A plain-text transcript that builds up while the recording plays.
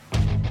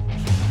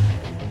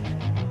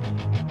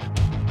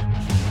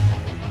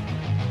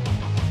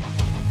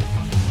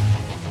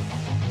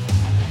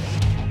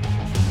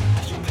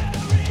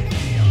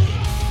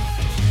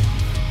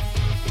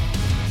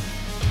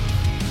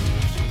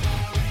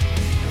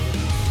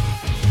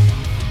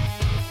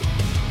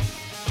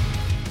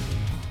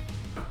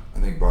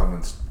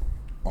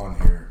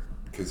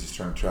because he's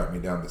trying to track me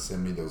down to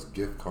send me those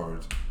gift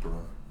cards,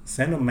 bro.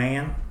 Send them,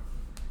 man.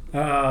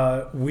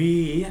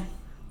 We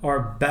are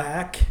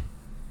back.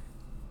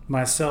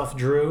 Myself,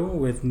 Drew,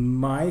 with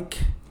Mike.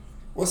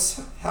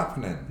 What's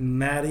happening?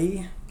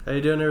 Maddie. How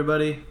you doing,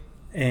 everybody?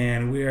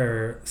 And we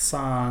are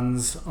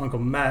Sans Uncle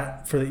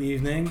Matt for the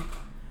evening.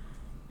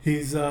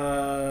 He's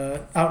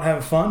out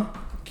having fun.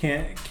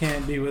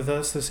 Can't be with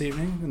us this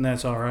evening, and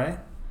that's all right.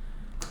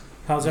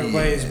 How's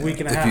everybody's week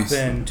and a half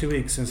been? 2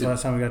 weeks since the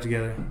last time we got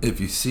together. If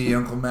you see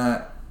Uncle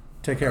Matt,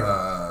 take care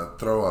of him.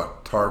 Throw a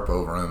tarp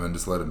over him and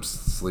just let him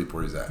sleep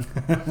where he's at.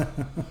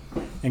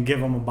 And give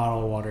him a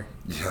bottle of water.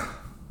 Yeah.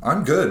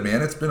 I'm good,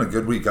 man. It's been a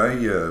good week. I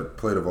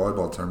played a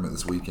volleyball tournament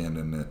this weekend,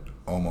 and it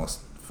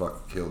almost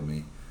fucking killed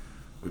me.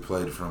 We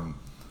played from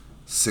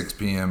 6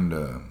 p.m.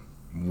 to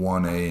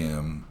 1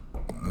 a.m.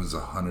 It was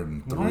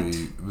 103. What?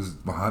 It was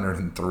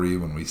 103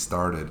 when we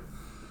started.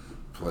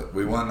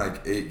 We won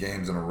like 8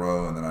 games in a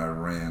row, and then I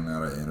ran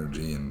out of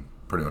energy and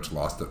pretty much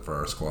lost it for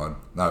our squad.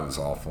 That was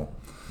awful.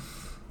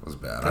 It was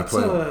bad.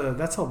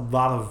 That's a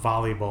lot of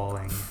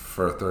volleyballing.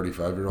 For a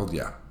 35-year-old,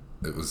 yeah.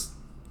 It was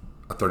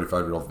a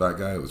 35-year-old fat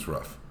guy. It was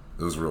rough.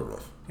 It was real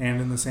rough. And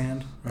in the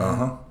sand? Right?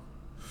 Uh-huh.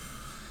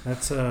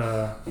 That's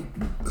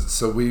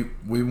So we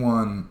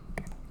won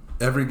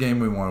every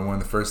game we won. We won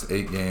the first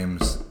 8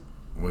 games.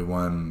 We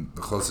won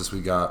the closest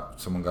we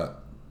got. Someone got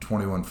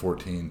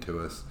 21-14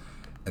 to us.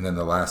 And then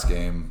the last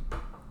game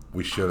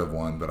we should have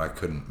won, but I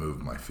couldn't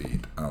move my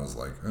feet. I was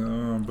like,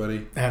 oh,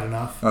 buddy. Had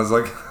enough. I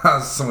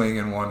was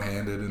swinging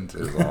one-handed, and it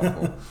was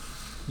awful.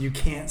 You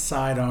can't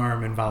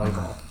sidearm in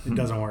volleyball. It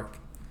doesn't work.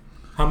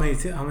 How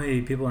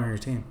many people are on your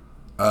team?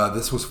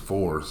 This was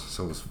 4s,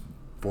 so it was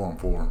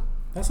 4-on-4.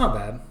 That's not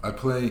bad. I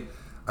play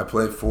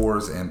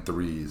 4s and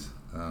 3s.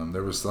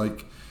 There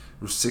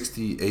were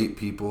 68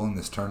 people in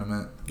this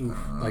tournament.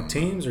 Like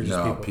teams or just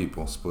no, people?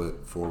 People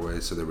split 4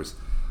 ways, so there was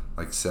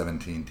like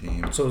 17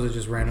 teams. So is it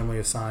just randomly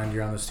assigned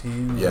you're on this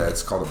team? Yeah,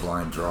 it's called a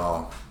blind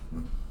draw.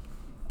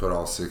 Put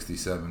all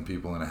 67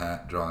 people in a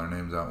hat, draw their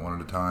names out one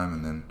at a time,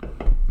 and then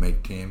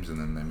make teams, and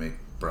then they make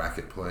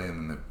bracket play,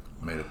 and then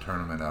they made a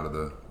tournament out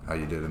of how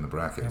you did in the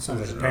bracket. That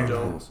sounds like a You pain.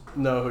 don't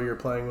know who you're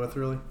playing with,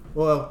 really?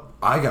 Well,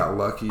 I got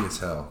lucky as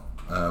hell.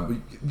 I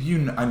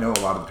know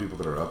a lot of the people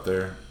that are up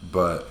there,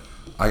 but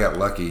I got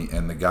lucky,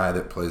 and the guy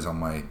that plays on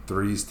my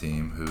 3s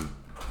team, who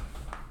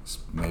is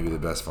maybe the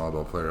best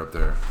volleyball player up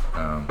there,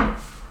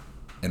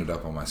 ended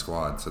up on my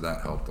squad, so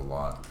that helped a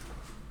lot.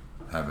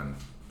 Having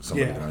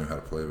somebody that I knew how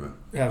to play with.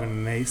 Having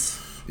an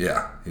ace.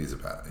 Yeah, he's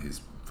fucking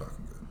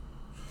good.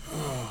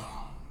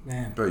 Oh,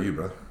 man. But you,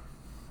 brother?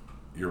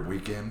 Your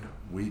week?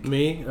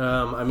 me?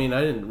 I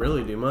didn't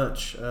really do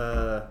much.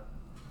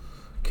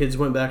 Kids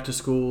went back to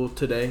school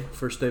today,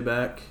 first day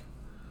back.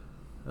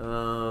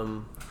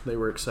 They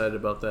were excited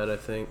about that, I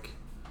think.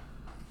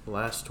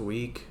 Last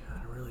week,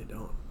 I really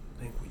don't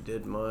think we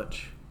did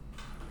much.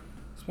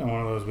 It's been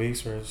one of those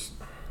weeks where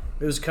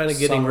It was kind of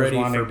getting Summer's ready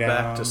for winding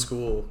back down. to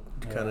school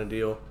Yeah. kind of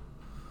deal.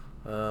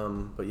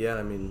 But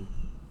yeah,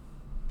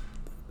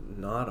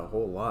 not a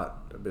whole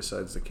lot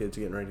besides the kids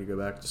getting ready to go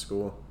back to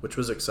school, which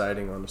was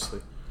exciting,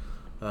 honestly.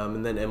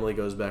 And then Emily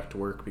goes back to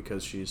work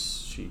because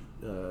she's she's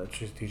a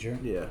teacher.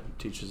 yeah,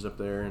 teaches up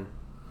there, and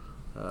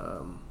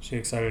She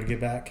excited to get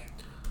back?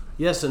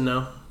 yes and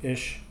no.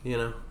 Ish.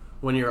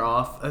 When you're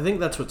off, I think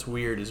that's what's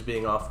weird is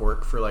being off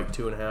work for like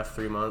 2.5,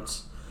 3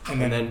 months, and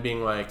then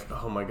being like,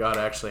 oh my god,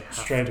 I actually have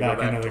straight to go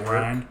back into to the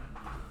work.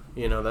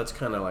 grind. That's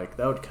kind of like,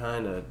 that would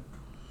kind of,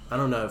 I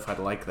don't know if I'd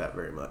like that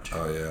very much.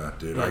 Oh yeah,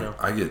 dude.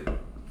 You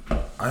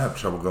I have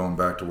trouble going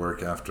back to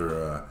work after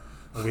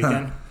A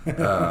weekend?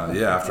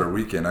 after a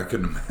weekend. I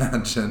couldn't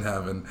imagine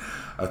having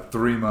a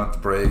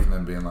 3-month break and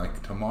then being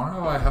like,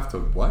 tomorrow I have to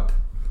what?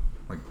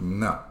 Like,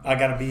 no. I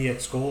got to be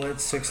at school at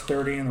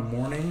 6:30 in the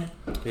morning.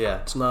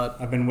 Yeah, it's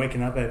not I've been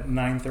waking up at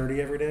 9:30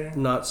 every day.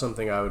 not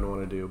something I would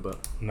want to do,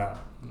 but No.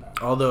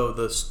 although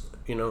those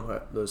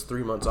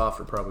 3 months off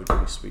are probably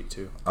pretty sweet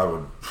too. I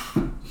would.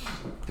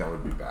 That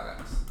would be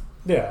badass.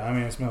 Yeah,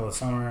 it's middle of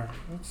summer.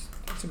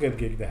 It's a good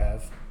gig to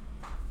have.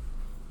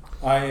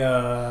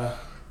 I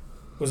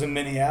was in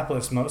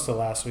Minneapolis most of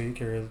last week,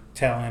 or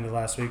tail end of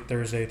last week,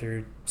 Thursday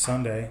through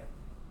Sunday,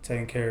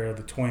 taking care of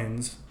the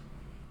Twins.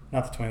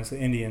 Not the Twins, the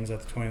Indians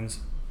at the Twins.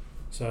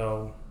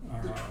 So,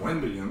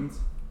 Twindians.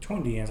 Twin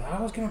Indians. I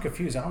always get them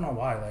confused. I don't know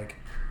why. Like,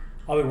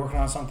 I'll be working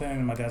on something,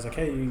 and my dad's like,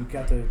 hey, you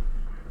got the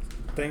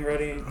thing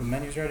ready? The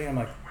menu's ready? I'm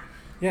like,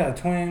 yeah, the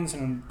Twins,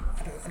 and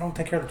I don't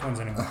take care of the Twins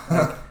anymore.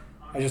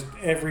 Like,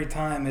 every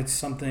time it's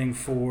something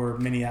for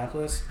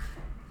Minneapolis,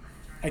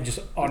 I just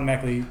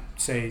automatically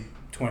say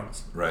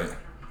Twins. Right.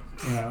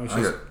 It's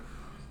I just, got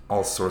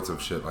all sorts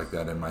of shit like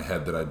that in my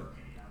head that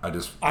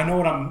I know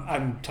what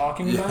I'm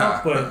talking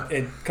about, but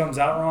it comes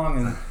out wrong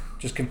and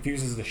just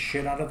confuses the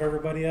shit out of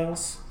everybody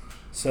else.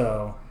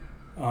 So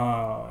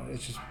it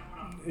just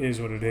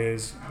is what it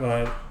is.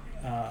 But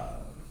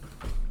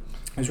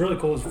it's really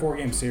cool. It's a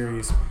 4-game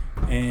series,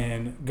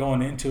 and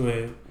going into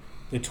it,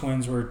 the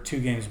Twins were 2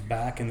 games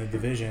back in the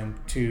division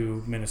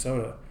to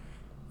Minnesota,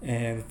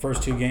 and the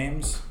first 2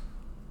 games,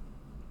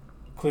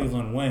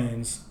 Cleveland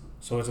wins,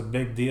 so it's a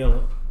big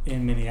deal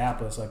in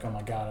Minneapolis. Like, oh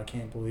my God, I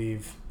can't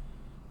believe,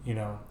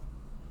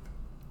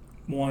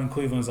 one,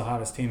 Cleveland's the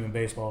hottest team in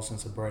baseball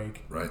since the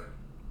break. Right.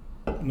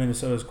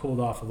 Minnesota's cooled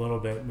off a little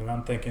bit, but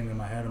I'm thinking in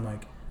my head, I'm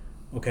like,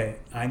 okay,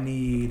 I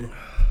need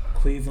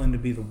Cleveland to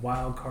be the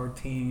wild card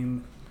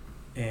team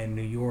and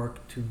New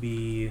York to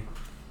be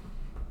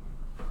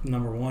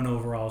number 1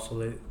 overall, so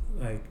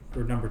they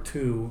or number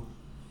 2.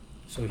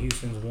 So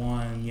Houston's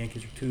 1,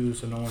 Yankees are 2,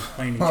 so no one's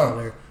playing each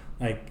other.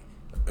 Like,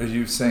 are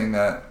you saying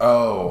that?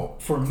 Oh,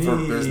 for me, for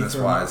business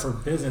wise, for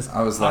business,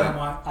 I was I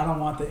like, don't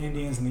want the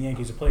Indians and the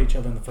Yankees to play each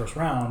other in the first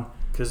round.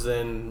 Because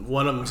then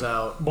one of them's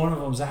out. One of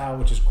them's out,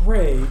 which is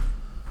great,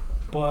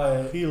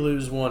 but If you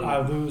lose one, I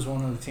lose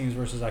one of the teams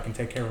versus I can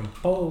take care of them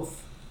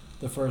both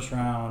the first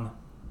round,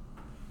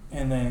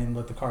 and then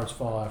let the cards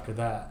fall after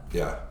that.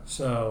 yeah,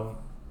 So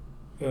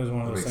it was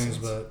one of That those makes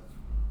things, sense.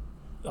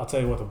 but I'll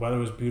tell you what, the weather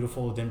was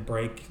beautiful. It didn't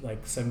break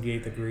like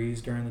 78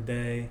 degrees during the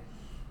day.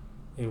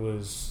 It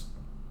was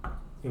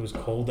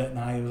cold at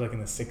night. It was like in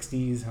the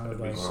 60s. I was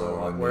like, Oh,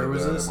 I where need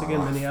was that this in my again?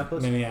 life.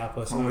 Minneapolis?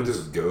 Minneapolis. I would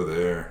just go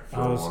there for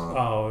a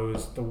while. it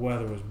was the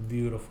weather was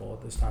beautiful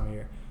at this time of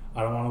year.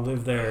 I don't want to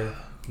live there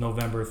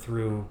November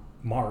through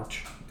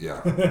March.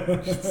 Yeah.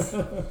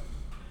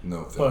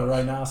 No thanks. But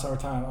right now,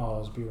 summertime, it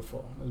was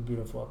beautiful. It was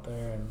beautiful up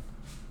there, and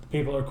the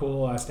people are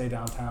cool. I stay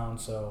downtown,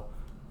 so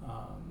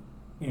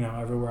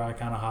everywhere I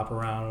kind of hop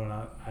around when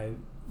I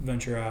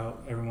venture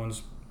out,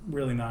 everyone's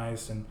really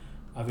nice, and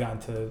I've gotten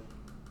to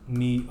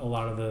meet a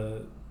lot of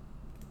the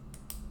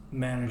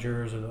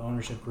managers or the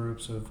ownership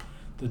groups of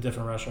the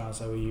different restaurants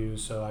that we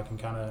use, so I can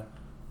kind of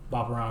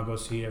bop around, go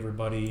see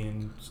everybody,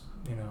 and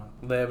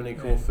Do they have any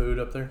cool food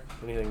up there?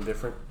 Anything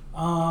different?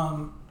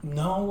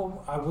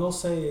 No, I will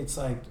say it's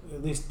like,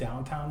 at least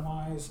downtown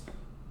wise,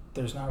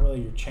 there's not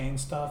really your chain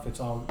stuff. It's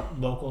all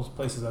local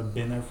places that have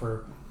been there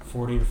for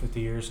 40 or 50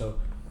 years. So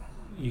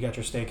you got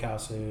your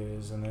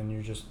steakhouses, and then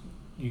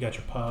you got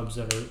your pubs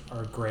that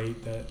are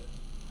great that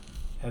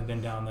have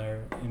been down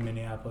there in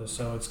Minneapolis.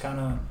 So it's kind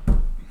of,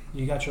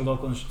 you got your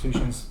local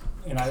institutions,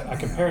 and I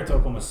compare it to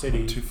Oklahoma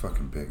City Too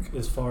fucking big.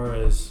 as far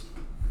as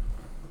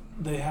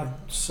they have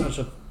such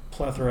a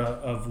plethora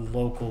of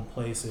local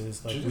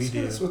places like Did you we just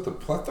hit do. us with the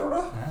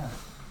plethora?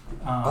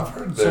 Yeah. I've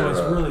heard so they're, it's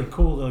really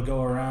cool to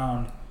go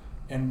around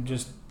and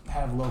just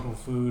have local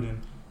food,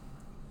 and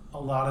a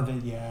lot of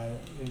it,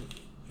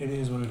 it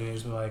is what it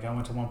is. But like, I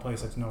went to one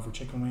place that's known for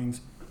chicken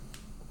wings.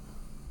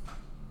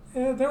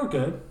 Yeah, they were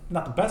good.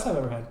 Not the best I've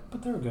ever had,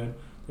 but they were good.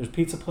 There's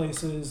pizza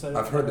places that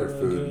I've heard that their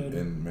are really food good.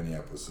 in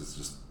Minneapolis is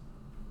just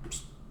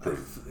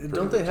pretty.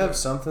 Don't they have legit.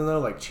 something though,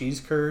 like cheese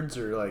curds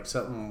or like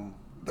something?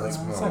 That's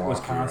it's Milwaukee, like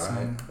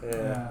Wisconsin. right?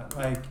 Yeah.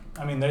 Like,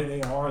 I mean,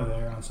 they are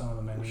there on some of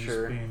the menus,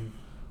 Sure.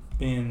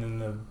 being in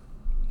the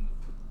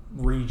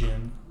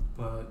region,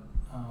 but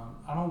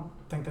I don't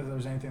think that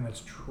there's anything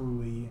that's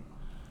truly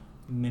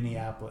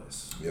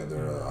Minneapolis. Yeah,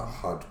 they're a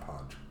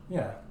hodgepodge.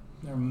 Yeah,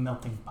 they're a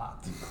melting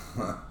pot.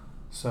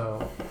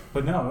 So,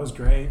 but no, it was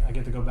great. I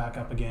get to go back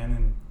up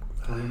again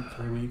in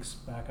 3 weeks,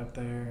 back up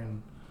there,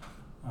 and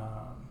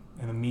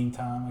in the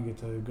meantime, I get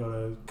to go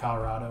to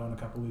Colorado in a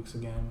couple weeks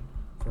again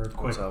for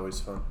a It's always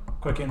fun.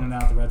 quick in and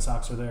out. The Red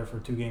Sox are there for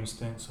a 2-game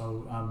stint,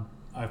 so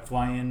I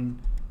fly in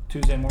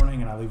Tuesday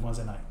morning and I leave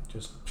Wednesday night,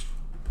 just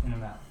in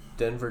and out.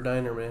 Denver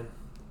Diner, man.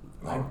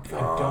 I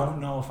God. don't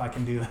know if I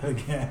can do that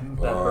again.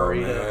 That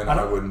burrito. Man, I I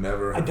don't- would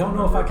never. I don't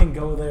know if I can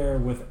go there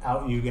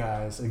without you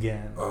guys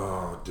again.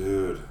 Oh,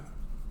 dude,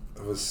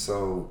 it was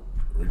so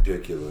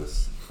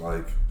ridiculous.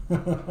 Like,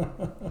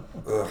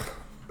 ugh.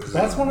 this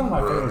That's is one of my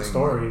favorite ruining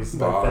stories,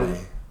 my like that- Body.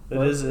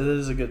 It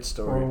is a good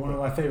story. Or one of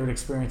my favorite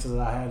experiences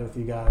that I had with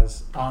you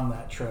guys on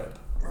that trip.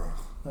 Ugh.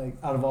 Like,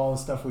 out of all the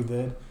stuff we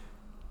did,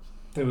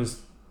 it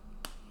was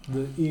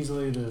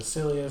easily the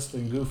silliest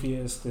and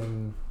goofiest,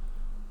 and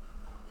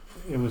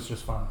it was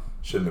just fun.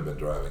 Shouldn't have been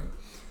driving.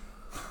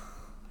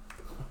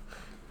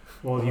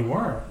 Well, you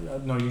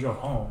weren't. No, you drove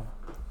home.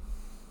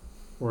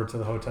 Or to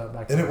the hotel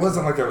back. And it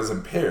wasn't like I was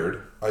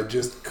impaired. I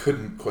just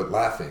couldn't quit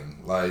laughing.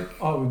 Like,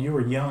 Oh, you were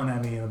yelling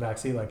at me in the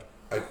backseat, like,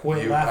 I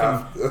quit you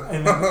laughing. have to-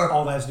 And then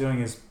all that's doing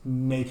is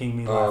making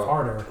me laugh Oh.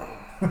 harder.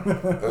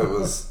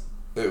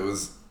 it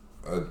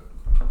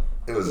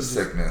was a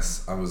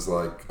sickness. I was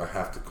like, I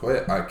have to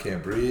quit. I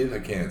can't breathe. I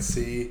can't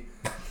see.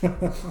 I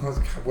was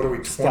like, what are we,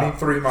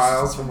 23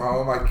 miles from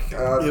home?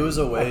 God, It was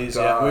a ways,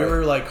 I'd yeah. We die.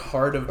 were like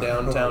heart of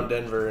downtown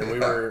Denver, and we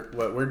were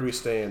where did we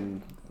stay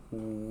in?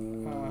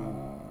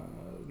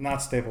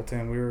 Not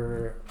Stapleton. We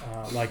were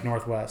like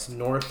Northwest.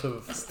 North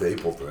of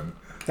Stapleton.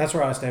 That's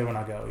where I stay when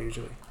I go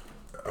usually.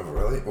 Oh,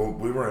 really? Well,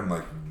 we were in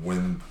like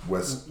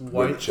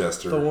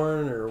Winchester.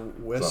 Thorn or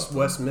Something.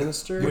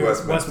 Westminster. Yeah,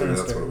 Westminster,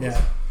 that's what it was.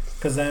 yeah.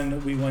 Because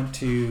then we went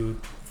to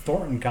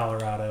Thornton,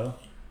 Colorado,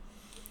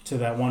 to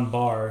that one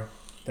bar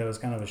that was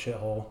kind of a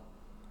shithole,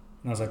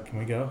 and I was like, "Can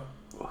we go?"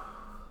 You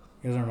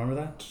guys don't remember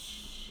that?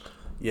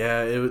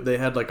 Yeah, they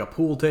had like a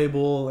pool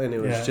table, and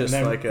it was just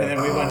and then, like and then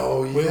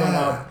a. we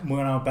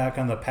went out back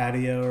on the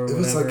patio or It whatever.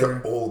 was like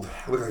an old,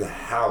 looked like a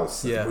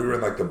house. Yeah. We were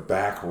in like the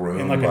back room.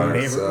 in like by a neighbor.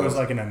 It ourselves. was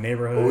like in a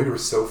neighborhood. Well, we were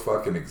so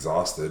fucking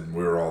exhausted, and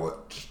we were all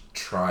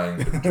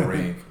trying to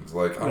drink. It was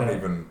like, I don't Yeah.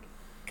 even.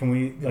 Can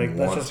we like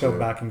let's want just go to.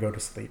 back and go to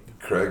sleep?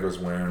 Craig was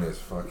wearing his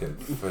fucking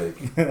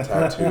fake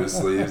tattoo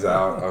sleeves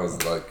out. I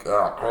was like,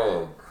 oh,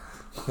 Craig.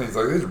 He's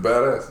like, these are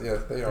badass. Yeah,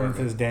 they are. With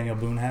his Daniel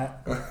Boone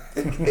hat.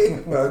 He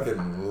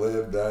fucking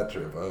lived that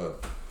trip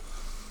up.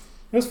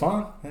 It was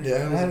fun.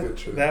 Yeah, it was a good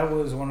trip. That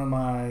was one of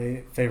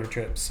my favorite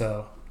trips.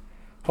 So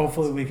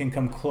hopefully we can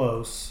come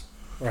close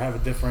or have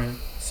a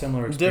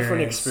similar experience.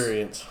 Different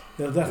experience.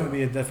 It'll definitely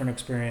be a different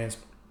experience,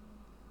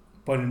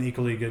 but an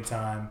equally good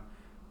time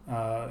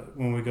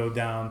when we go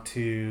down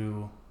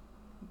to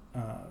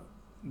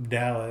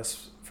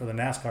Dallas for the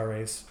NASCAR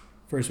race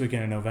first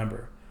weekend in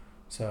November.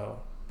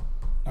 So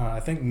I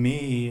think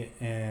me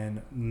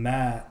and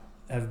Matt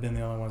have been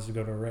the only ones to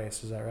go to a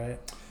race. Is that right?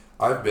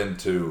 I went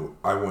to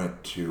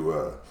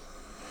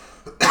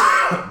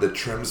the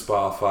Trim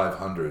Spa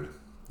 500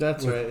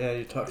 That's right. Yeah,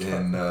 you talked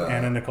in about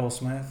Anna Nicole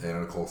Smith.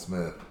 Anna Nicole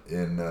Smith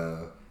in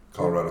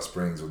Colorado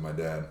Springs with my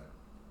dad.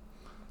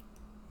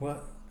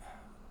 What? I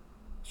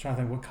was trying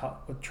to think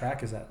what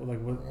track is that? Like,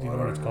 what do you Well,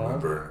 know I what it's don't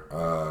called?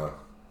 remember.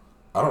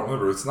 I don't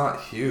remember. It's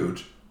not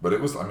huge, but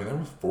it was. I mean, there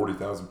was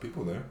 40,000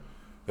 people there.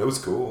 It was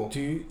cool.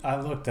 I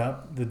looked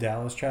up the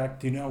Dallas track.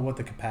 Do you know what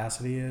the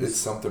capacity is? It's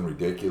something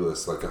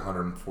ridiculous, like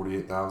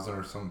 148,000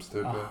 or something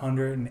stupid.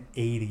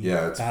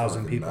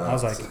 180,000 people.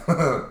 Nuts. I was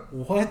like,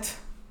 what?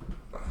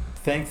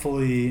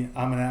 Thankfully,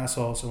 I'm an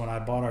asshole. So when I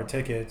bought our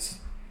tickets,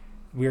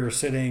 we were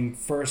sitting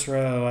first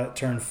row at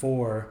turn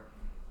 4,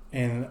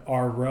 and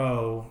our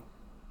row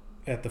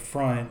at the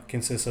front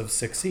consists of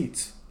 6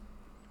 seats.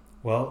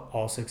 Well,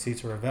 all 6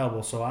 seats were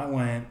available, so I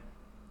went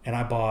and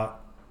I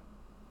bought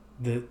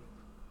the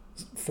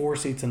 4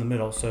 seats in the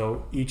middle,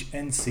 so each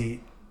end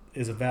seat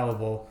is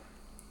available.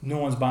 No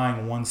one's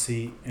buying 1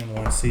 seat and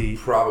 1 seat.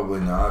 Probably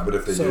not, but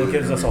if they So do, it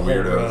gives they're us gonna be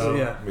a whole weirdos. row.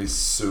 Yeah. Be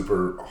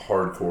super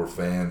hardcore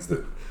fans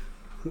that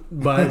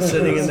by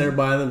sitting in there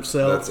by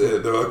themselves. that's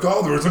it. They're like,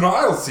 oh, there's an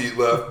aisle seat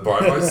left by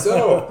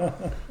myself.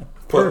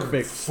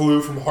 Perfect.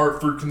 Flew from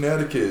Hartford,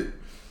 Connecticut.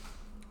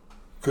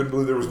 Couldn't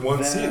believe there was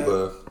 1 seat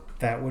left.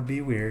 That would be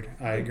weird.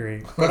 I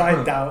agree, but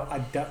I doubt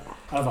out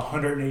of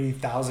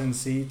 180,000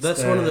 seats.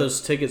 That's one of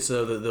those tickets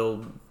though that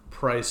they'll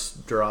price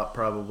drop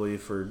probably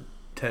for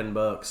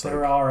 $10.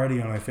 They're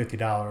already only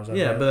 $50.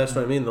 Yeah, but that's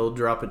what I mean. They'll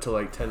drop it to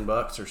like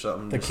 $10 or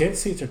something. The kids'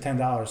 seats are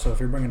 $10. So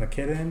if you're bringing a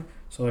kid in,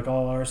 so like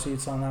all our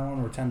seats on that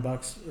one were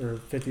 $10 or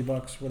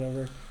 $50,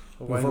 whatever.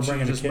 Why if we're don't you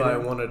bringing a just kid buy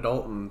in- one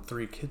adult and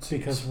 3 kids?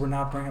 Because I'm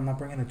not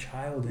bringing a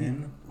child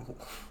in.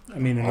 I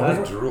mean,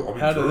 I'll be drooling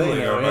How do they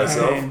know? on Yeah.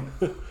 myself.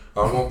 I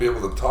won't be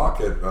able to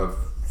talk at a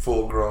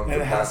full-grown it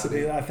has to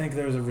capacity. be. I think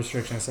there's a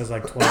restriction that says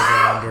like 12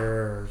 or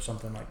under or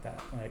something like that.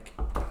 Like,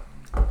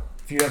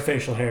 if you have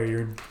facial hair,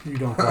 you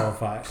don't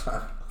qualify.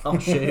 I'll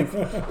shave.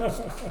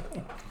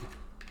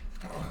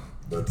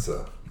 That's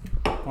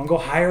Don't go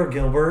higher,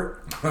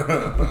 Gilbert.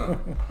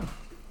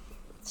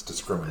 it's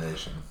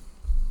discrimination.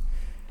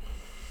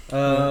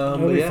 But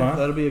be yeah, fun.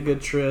 that'll be a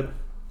good trip.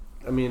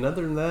 I mean,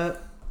 other than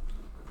that,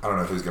 I don't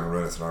know if he's gonna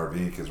rent us an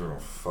RV because we're gonna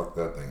fuck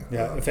that thing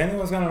Yeah, up. if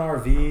anyone's got an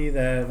RV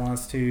that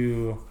wants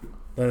to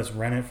let us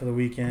rent it for the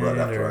weekend, Right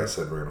after or, I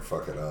said we're gonna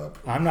fuck it up.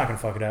 I'm not gonna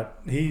fuck it up.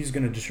 He's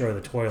gonna destroy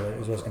the toilet.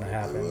 Is what's gonna We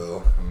happen.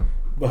 will.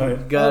 But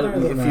if other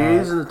than you're that,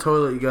 using the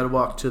toilet, you got to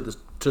walk to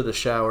the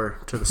shower,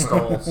 to the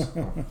stalls.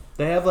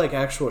 They have like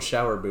actual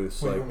shower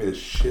booths. Wait, you Like, want me to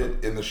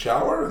shit in the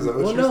shower? Is that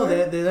what well, you're no,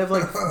 saying? they have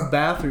like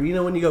bathroom. You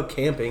know when you go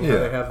camping, how Yeah,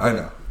 they have I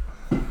the- know.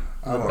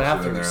 I don't want to shit in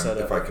bathroom there set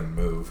if up. I can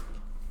move.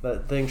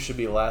 That thing should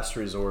be last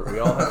resort. We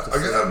all have to. I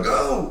gotta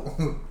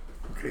go.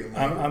 Okay,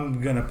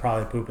 I'm gonna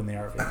probably poop in the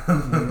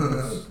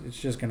RV. It's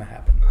just gonna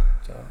happen.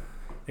 So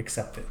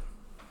accept it.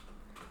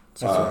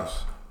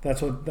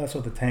 That's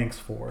what the tank's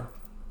for.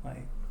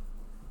 Like,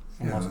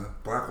 yeah,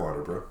 almost-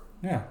 Blackwater, bro.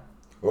 yeah,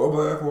 Oh,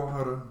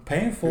 Blackwater.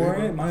 paying for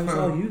it. Might as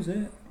well use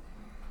it.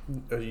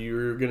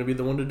 You're gonna be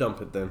the one to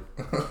dump it then.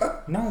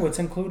 No, it's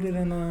included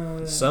in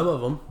the. Some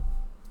of them.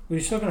 Well,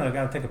 you're still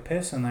gotta take a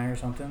piss in there or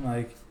something.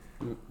 Like,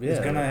 Yeah.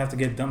 it's gonna have to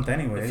get dumped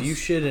anyways. If you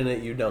shit in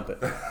it, you dump it.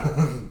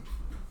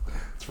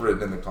 It's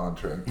written in the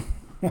contract.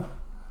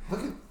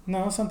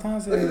 No,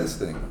 sometimes Look at this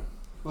thing.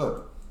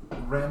 Look,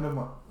 random.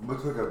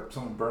 Looks like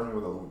someone burned me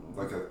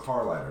with a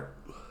car lighter.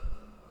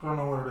 I don't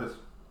know what it is.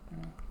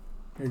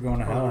 You're going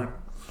to hell.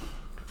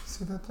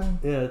 See that thing?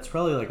 Yeah, it's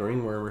probably like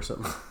ringworm or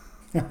something.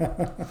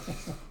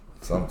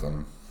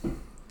 Something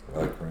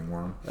like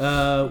ringworm.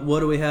 What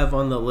do we have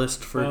on the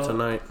list for Well,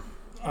 tonight?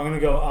 I'm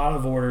gonna go out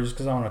of orders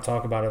because I want to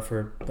talk about it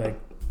for like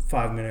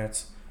 5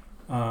 minutes.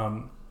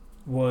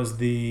 Was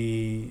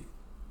the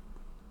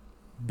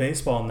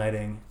baseball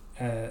netting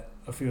at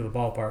a few of the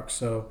ballparks.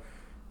 So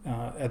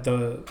at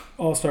the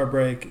All-Star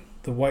break,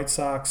 the White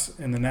Sox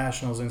and the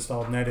Nationals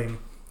installed netting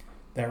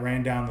that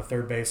ran down the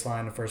third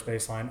baseline and first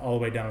baseline all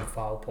the way down to the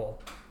foul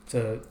pole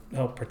to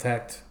help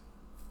protect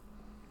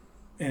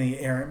any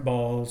errant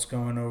balls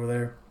going over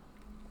there.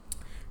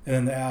 And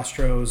then the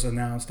Astros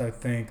announced, I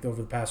think,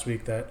 over the past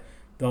week that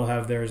they'll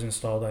have theirs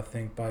installed, I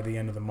think, by the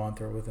end of the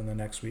month or within the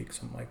next week,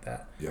 something like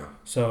that. Yeah.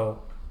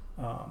 So,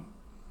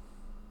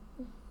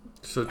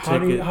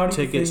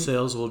 ticket think,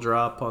 sales will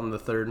drop on the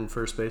third and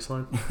first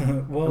baseline?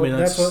 well, I mean,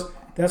 that's what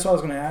I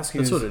was going to ask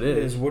you. That's what it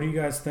is. What do you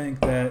guys think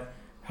that,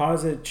 how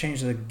does it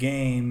change the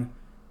game,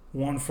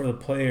 one, for the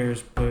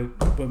players,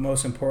 but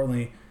most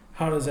importantly,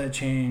 how does that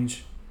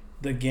change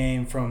the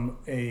game from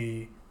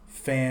a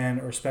fan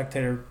or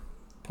spectator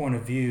point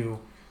of view?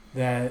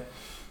 That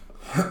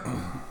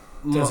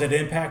does it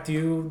impact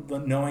you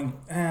knowing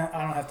I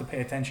don't have to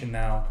pay attention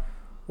now,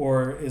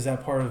 or is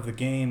that part of the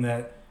game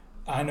that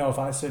I know if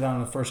I sit on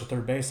the first or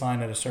third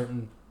baseline at a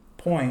certain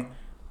point,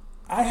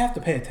 I have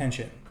to pay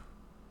attention?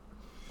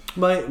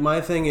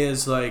 My thing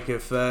is like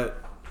if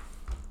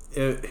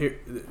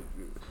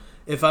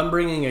I'm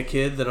bringing a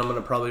kid, then I'm going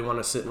to probably want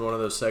to sit in one of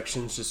those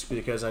sections just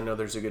because I know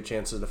there's a good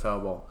chance of the foul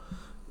ball.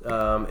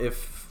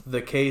 If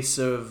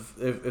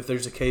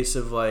there's a case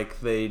of like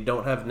they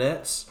don't have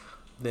nets,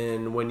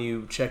 then when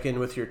you check in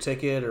with your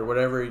ticket or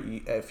whatever,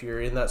 if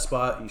you're in that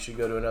spot, you should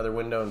go to another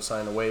window and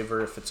sign a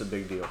waiver if it's a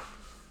big deal.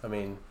 I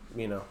mean,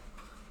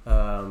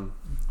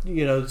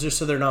 just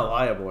so they're not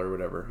liable or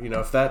whatever.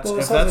 If that's on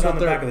what the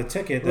they're back of the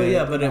ticket. Well,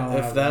 yeah, but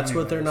if that's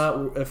what they're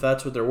not, if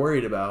that's what they're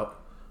worried about,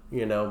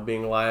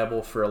 being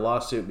liable for a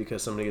lawsuit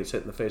because somebody gets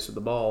hit in the face with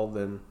the ball,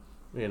 then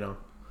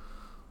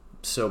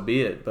so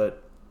be it.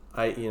 But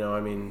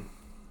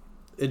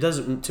it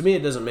doesn't. To me, it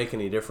doesn't make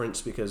any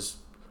difference because,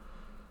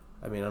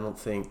 I don't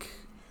think.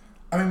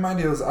 My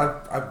deal is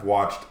I've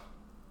watched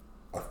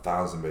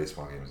 1,000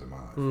 baseball games in my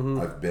life. Mm-hmm.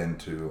 I've been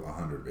to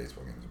 100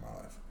 baseball games in my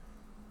life.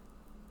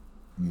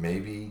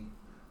 Maybe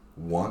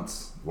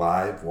once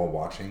live while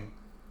watching,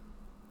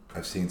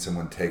 I've seen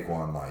someone take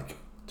one like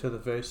to the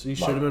face. You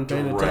should have been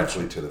paying directly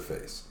attention to the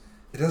face.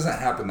 It doesn't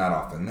happen that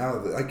often.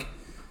 Now,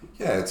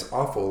 it's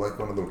awful. Like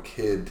when a little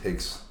kid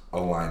takes a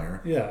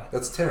liner. Yeah,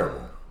 that's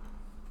terrible.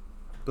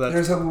 But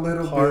there's a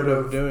little part bit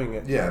of doing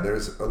it. Yeah,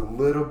 there's a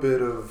little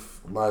bit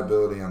of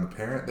liability on the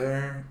parent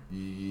there.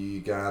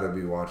 You gotta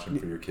be watching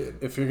for your kid.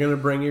 If you're gonna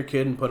bring your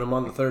kid and put him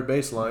on the third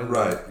baseline,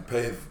 right?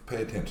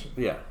 Pay attention.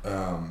 Yeah.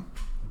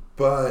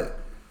 But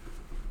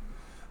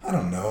I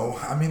don't know.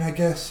 I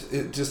guess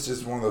it just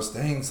is one of those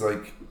things.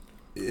 Like,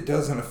 it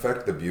doesn't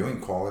affect the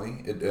viewing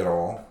quality at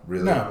all,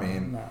 really. No,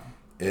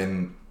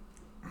 and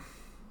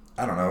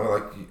I don't know.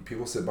 Like,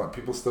 people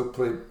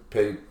still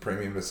pay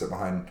premium to sit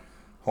behind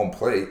home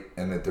plate,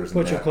 and that there's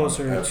put you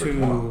closer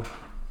to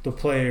the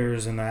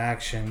players and the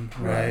action,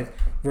 right?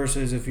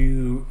 Versus if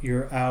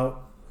you're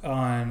out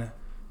on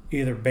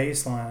either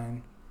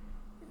baseline,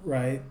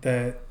 right,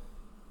 that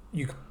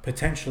you could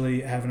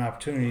potentially have an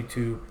opportunity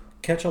to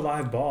catch a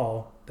live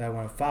ball that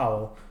went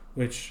foul,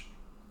 which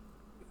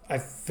I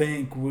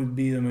think would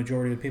be the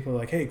majority of the people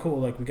like, hey, cool,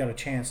 like we got a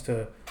chance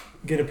to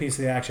get a piece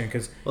of the action.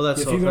 Because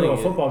if you go to a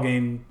football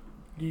game,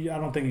 I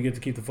don't think you get to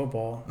keep the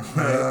football.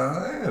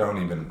 Right? I don't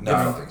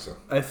think so.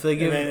 I think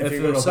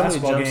if somebody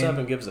jumps up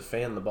and gives a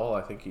fan the ball,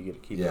 I think you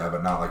get to keep it. Yeah,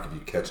 but not like if you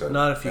catch a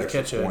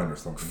point or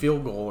something.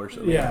 Field goal or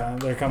something. Yeah,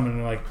 they're coming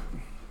to like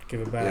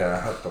give it back.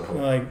 Yeah,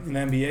 like an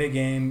NBA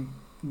game,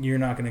 you're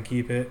not going to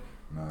keep it.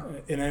 No.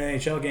 In an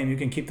NHL game, you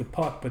can keep the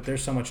puck, but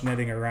there's so much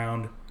netting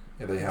around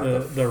they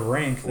have the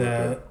rink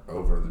that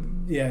over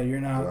you're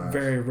not glass.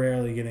 Very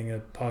rarely getting a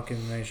puck in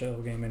an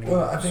NHL game anymore.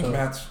 Well,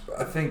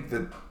 I think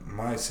that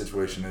my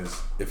situation is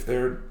if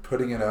they're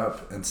putting it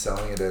up and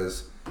selling it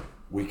as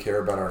we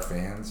care about our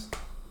fans,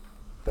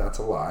 that's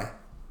a lie.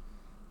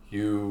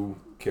 You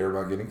care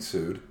about getting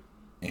sued,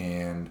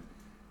 and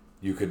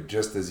you could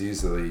just as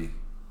easily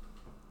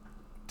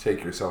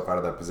take yourself out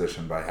of that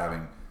position by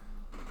having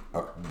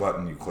a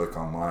button you click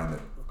online that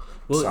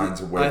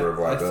signs a waiver of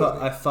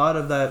liability. I thought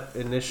of that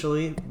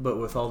initially, but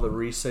with all the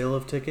resale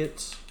of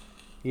tickets,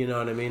 you know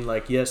what I mean?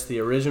 Like, yes, the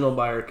original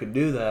buyer could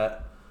do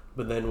that,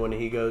 but then when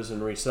he goes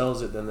and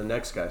resells it, then the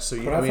next guy. So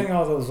I think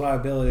all those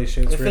liability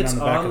shit's written on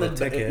the back of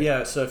the ticket.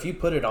 Yeah, so if you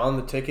put it on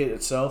the ticket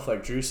itself,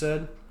 like Drew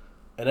said,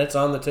 and it's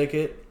on the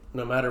ticket,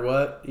 no matter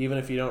what, even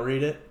if you don't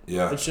read it,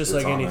 it's just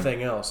like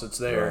anything else. It's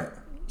there. Right.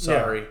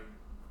 Sorry.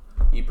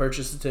 Yeah. You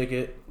purchase the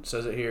ticket, it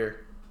says it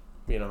here,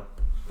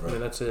 Right. I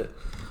mean, that's it.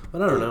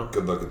 But I don't know.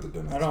 Good luck at the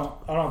dinner. I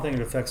don't think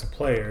it affects the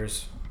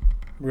players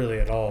really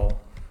at all.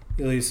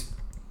 At least,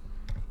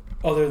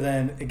 other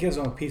than it gives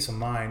them a peace of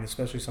mind,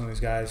 especially some of these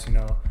guys.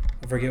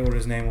 I forget what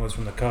his name was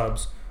from the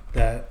Cubs.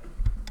 That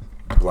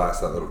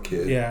blast that little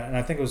kid. Yeah, and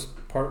I think it was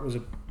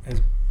I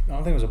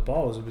don't think it was a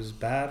ball. Was it his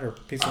bat or a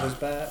piece of his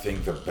bat? I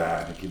think the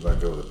bat. I think he let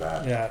go of the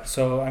bat. Yeah.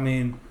 So I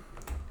mean,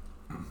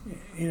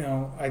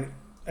 I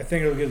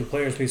think it'll give the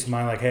players peace of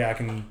mind. Like, hey, I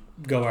can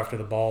go after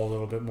the ball a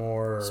little bit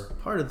more. It's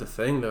part of the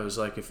thing, though, is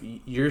like if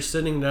you're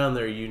sitting down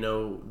there, you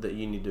know that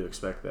you need to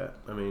expect that.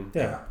 I mean,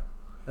 yeah.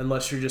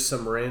 Unless you're just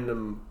some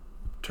random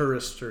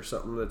tourist or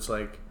something that's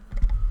like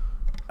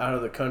out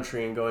of the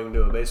country and going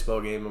to a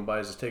baseball game and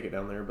buys a ticket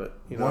down there. But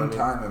one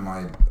time in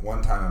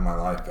my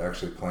life,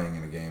 actually playing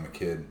in a game,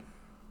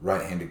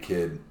 right-handed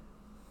kid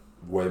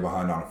way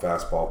behind on a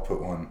fastball,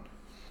 put one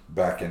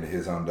back into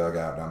his own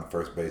dugout down the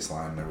first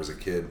baseline. There was a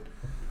kid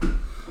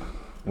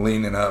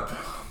leaning up,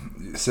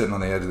 sitting on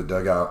the edge of the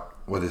dugout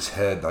with his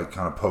head like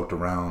kind of poked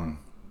around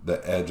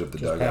the edge of the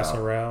Just dugout. past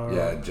the rail.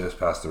 Yeah, just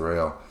past the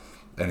rail.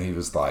 And he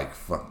was like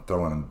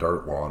throwing a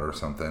dirt wad or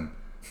something.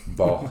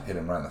 Ball hit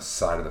him right in the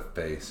side of the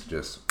face,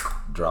 just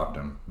dropped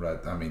him. Right,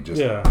 I mean,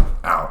 just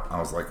out. I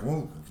was like,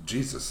 well,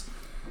 Jesus.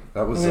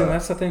 That was. I mean,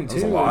 that's the thing that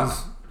was too. a lot.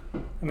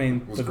 I mean,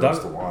 It was the gross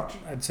to watch.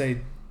 I'd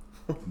say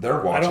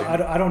They're watching.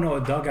 I don't know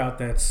a dugout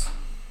that's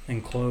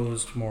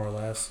enclosed more or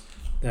less.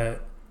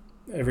 That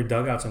every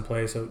dugout's in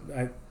place. So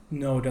I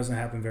know it doesn't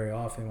happen very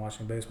often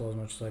watching baseball as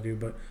much as I do,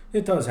 but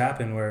it does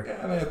happen where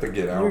Yeah, they have to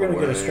get out. you're gonna of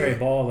the get a way. stray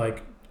ball.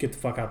 Like, get the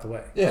fuck out the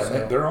way. Yeah,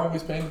 So, they're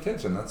always paying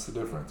attention. That's the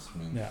difference. I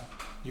mean, yeah,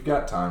 you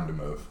got time to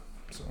move,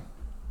 so.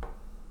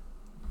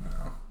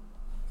 No.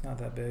 it's not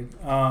that big.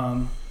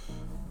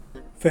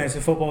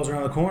 Fantasy football's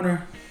around the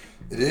corner.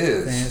 It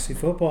is. Fantasy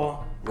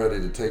football. Ready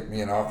to take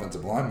me an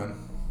offensive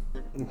lineman.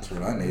 That's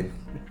what I need.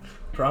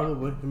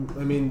 Probably.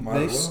 I mean,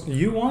 Might as well.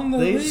 You won the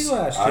They league s-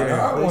 last I year.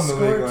 know. I they won the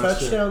score league last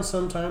year. touchdowns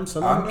sometimes.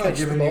 Some I'm of them not catch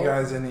the giving you ball.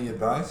 guys any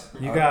advice.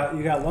 You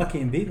I got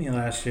lucky and beat me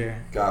last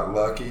year. got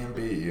lucky and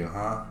beat you,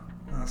 huh?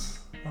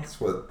 That's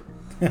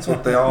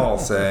what they all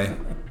say.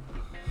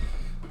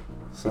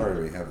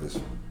 Sorry, we have this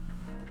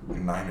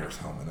Niners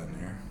helmet in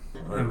here.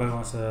 Anybody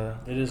wants to?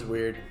 It is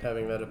weird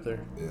having that up there.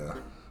 Yeah,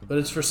 But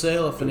it's for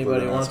sale if People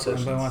anybody are wants it.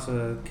 asking. Anybody wants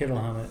a Kittle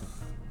helmet?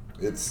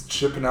 it's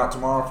shipping out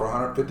tomorrow for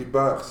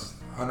 $150.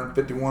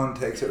 151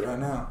 takes it right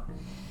now.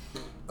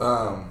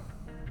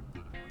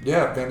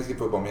 Yeah, fantasy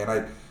football,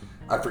 man.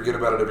 I forget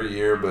about it every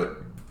year, but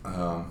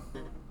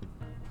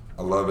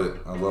I love it.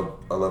 I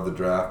love the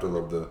draft. I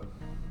love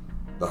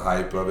the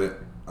hype of it.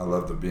 I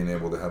love the being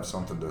able to have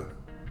something to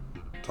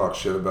talk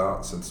shit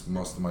about, since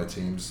most of my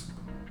teams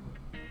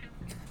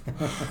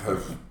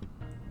have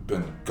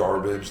been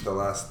garbage the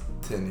last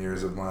 10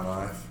 years of my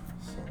life.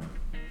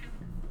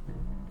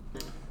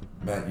 So,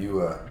 Matt,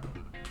 you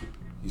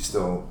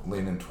still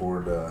leaning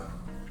toward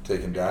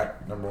taking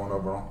Dak number 1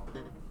 overall?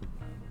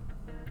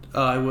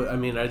 I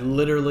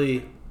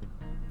literally,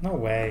 No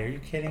way. Are you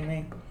kidding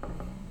me?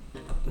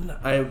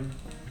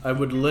 I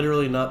would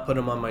literally not put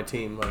him on my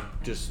team.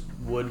 Like, just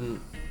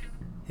wouldn't.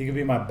 He could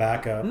be my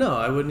backup. No,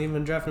 I wouldn't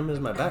even draft him as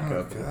my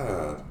backup. Oh,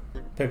 God.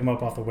 Pick him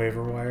up off the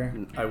waiver wire.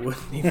 I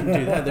wouldn't even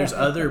do that. There's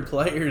other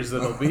players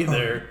that'll be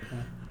there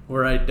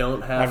where I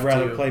don't have I'd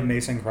rather to. play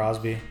Mason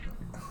Crosby.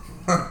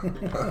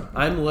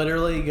 I'm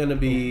literally going to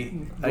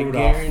be, I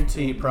Rudolph.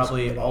 guarantee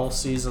probably Rudolph. all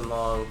season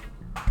long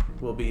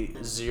will be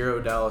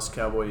 0 Dallas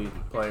Cowboy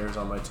players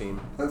on my team.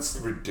 That's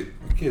ridiculous.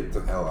 Get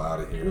the hell out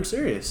of here. I'm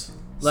serious.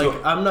 Like,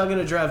 So- I'm not going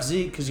to draft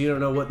Zeke because you don't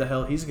know what the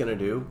hell he's going to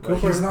do.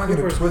 He's not going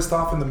to Cooper's- twist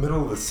off in the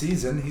middle of the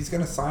season. He's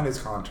going to sign his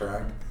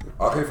contract.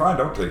 Okay, fine.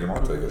 Don't take him.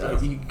 I'll take his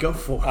ass. You go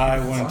for it. I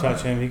wouldn't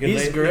touch him. He could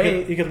He's lay,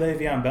 great. He could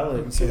Le'Veon Bell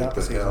it and sit out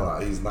Get the the hell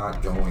season. out. He's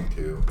not going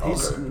to.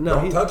 He's- Okay. no,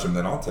 Don't he- touch him,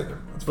 then I'll take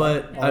him. That's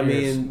fine. But, All I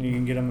yours. mean, you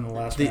can get him in the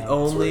last the round.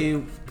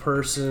 only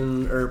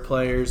person or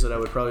players that I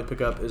would probably pick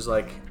up is,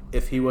 like,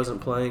 if he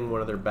wasn't playing, one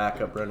of their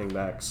backup running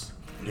backs.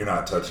 You're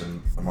not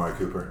touching Amari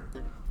Cooper.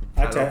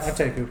 I'd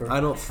take Cooper.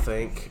 I don't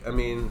think. I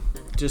mean,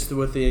 just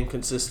with the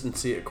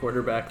inconsistency at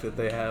quarterback that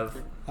they have,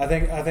 I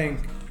think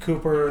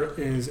Cooper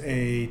is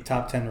a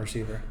top 10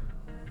 receiver.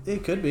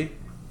 it could be.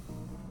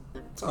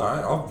 It's all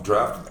right. I'll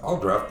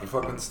draft the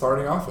fucking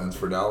starting offense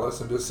for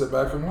Dallas and just sit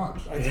back and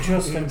watch. I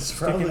just been It's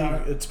sticking on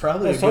it. it's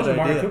probably I a told good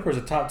you Amari idea. Cooper's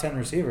a top 10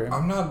 receiver.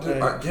 I'm not. Hey.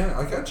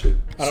 I got you.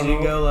 I don't So you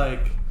know.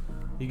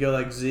 go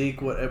like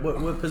Zeke.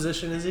 What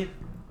position is he?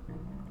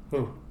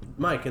 Who?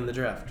 Mike in the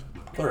draft.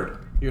 Third.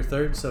 You're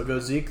third, so go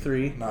Zeke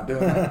 3. Not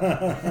doing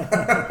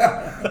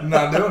it.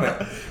 Not doing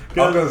it.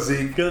 I'll go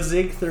Zeke. Go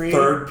Zeke 3.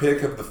 Third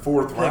pick of the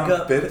 4th round,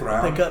 5th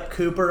round. Pick up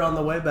Cooper on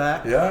the way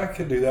back. Yeah, I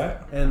could do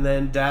that. And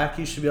then Dak,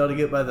 you should be able to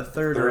get by the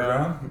third Third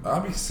round. round.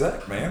 I'll be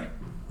set, man.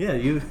 Yeah,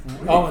 you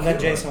Oh, and then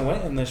Jason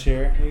Witten this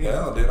year.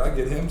 Hell, dude, I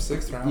get him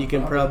 6th round. you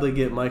can probably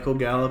get Michael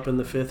Gallup in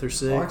the 5th or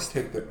I'll 6th.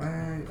 take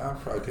I'll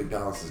probably take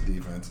Dallas's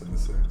defense in the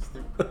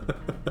 6th.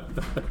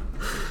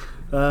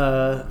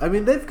 I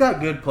mean, they've got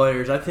good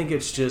players. I think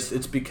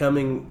it's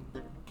becoming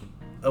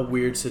a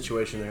weird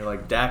situation there.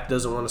 Like, Dak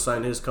doesn't want to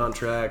sign his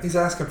contract. He's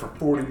asking for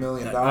 $40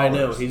 million. I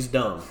know, he's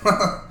dumb.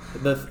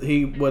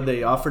 When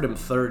they offered him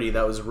 30,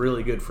 that was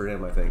really good for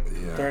him, I think.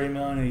 Yeah. $30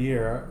 million a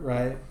year,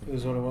 right?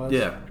 Is what it was.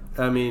 Yeah.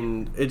 I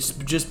mean, it's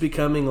just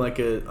becoming like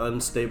an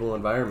unstable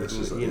environment.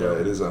 It's just, you know,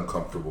 it is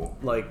uncomfortable.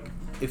 like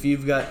if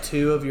you've got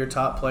 2 of your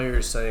top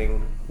players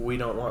saying we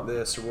don't want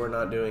this or we're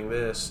not doing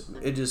this,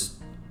 it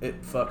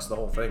fucks the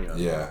whole thing up.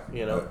 Yeah.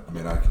 You know? I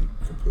mean, I can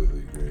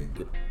completely agree.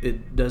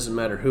 It doesn't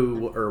matter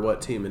who or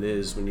what team it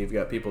is when you've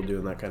got people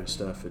doing that kind of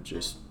stuff.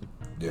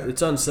 Yeah.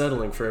 It's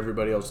unsettling for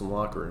everybody else in the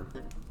locker room.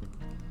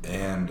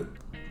 And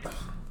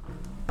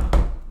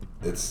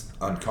it's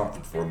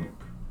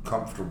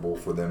comfortable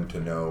for them to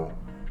know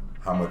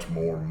how much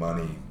more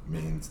money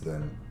means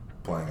than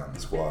playing on the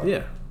squad.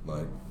 Yeah.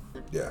 Like,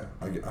 yeah,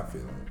 I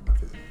feel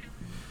it.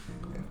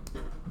 Yeah.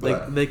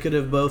 They could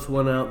have both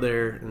went out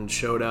there and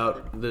showed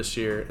out this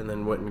year and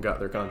then went and got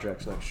their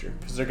contracts next year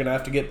because they're going to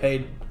have to get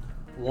paid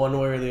one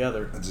way or the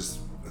other. It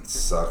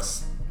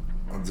sucks.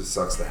 It just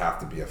sucks to have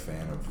to be a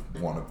fan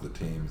of one of the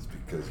teams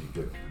because you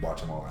could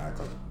watch them all act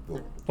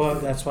like.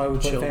 But that's why we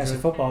play Children.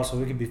 fantasy football, so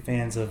we can be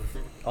fans of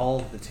All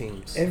of the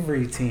teams.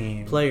 every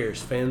team.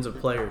 Fans of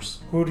players.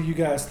 Who do you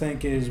guys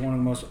think is one of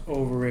the most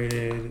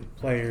overrated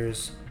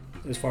players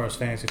as far as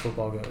fantasy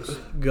football goes?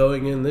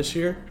 Going in this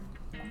year,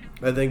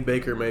 I think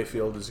Baker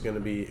Mayfield is going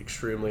to be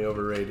extremely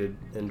overrated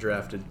and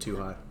drafted too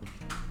high.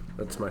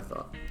 That's my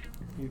thought.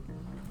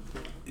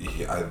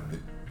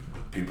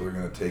 People are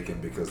going to take him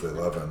because they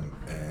love him,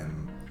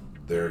 and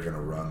they're going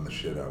to run the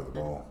shit out of the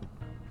ball.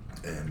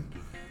 And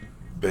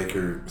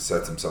Baker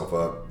sets himself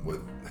up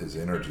with his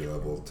energy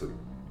level to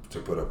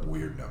put up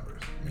weird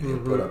numbers. I mean, he'll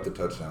put up the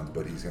touchdowns,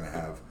 but he's going to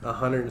have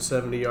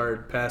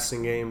 170-yard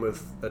passing game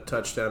with a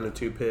touchdown and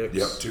 2 picks.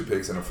 Yep, 2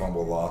 picks and a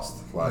fumble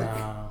lost.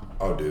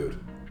 Oh, dude.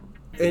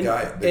 And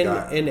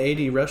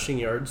 80 rushing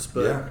yards,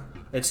 but Yeah.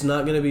 it's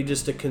not going to be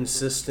just a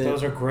consistent.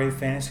 Those are great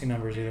fantasy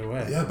numbers either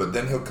way. Yeah, but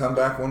then he'll come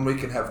back one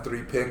week and have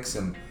 3 picks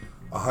and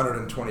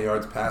 120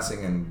 yards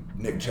passing, and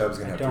Nick Chubb's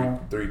going to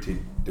have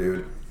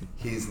dude,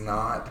 he's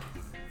not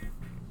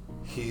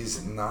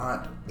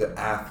the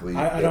athlete.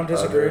 I don't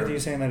disagree with you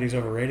saying that he's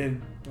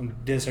overrated. I'm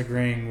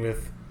disagreeing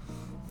with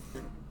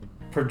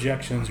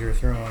projections you're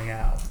throwing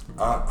out.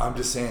 I'm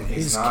just saying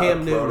he's not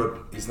Cam a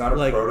Newton. he's not a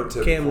Like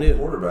prototypical Cam Newton.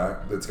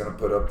 quarterback that's going to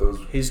put up those.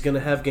 He's going to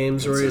have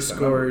games where he consistent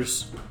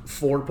scores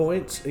 4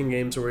 points and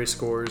games where he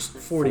scores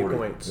 40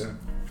 points. Yeah.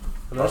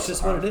 And that's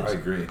just what it is. I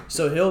agree.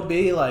 So he'll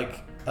be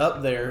like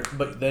up there,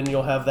 but then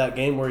you'll have that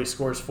game where he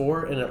scores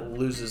 4 and it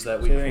loses that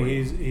So week. you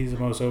think he's the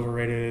most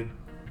overrated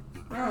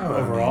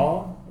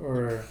overall,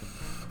 or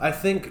I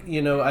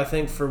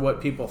think for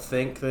what people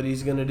think that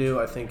he's going to do,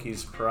 I think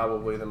he's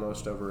probably the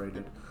most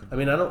overrated. I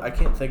mean, I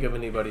can't think of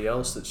anybody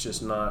else that's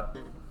just not.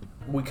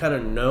 We kind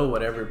of know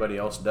what everybody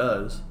else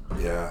does,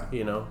 Yeah.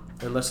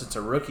 unless it's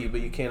a rookie,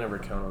 but you can't ever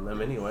count on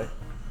them anyway.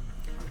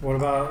 what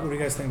do you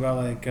guys think about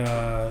like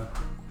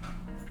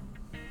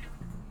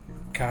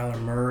Kyler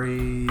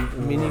Murray? I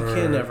mean, you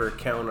can never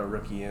count a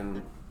rookie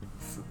in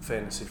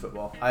fantasy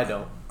football. I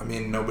don't. I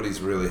mean,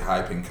 nobody's really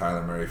hyping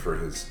Kyler Murray for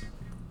his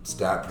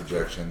stat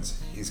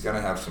projections. He's going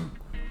to have some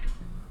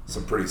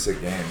pretty sick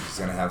games. He's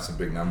going to have some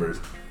big numbers.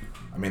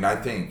 I mean, I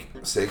think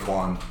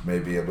Saquon may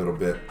be a little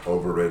bit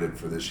overrated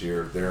for this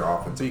year. Their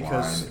offensive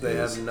Because line they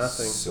is have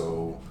nothing.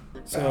 so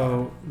bad.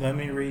 So let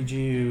me read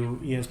you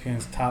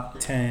ESPN's top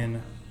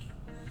 10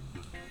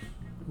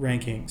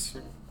 rankings.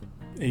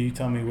 And you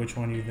tell me which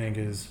one you think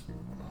is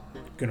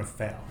gonna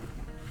fail.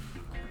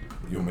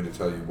 You want me to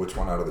tell you which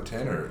one out of the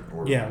 10 or?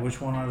 Yeah,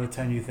 which one out of the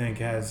 10 you think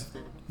has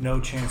no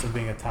chance of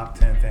being a top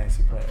 10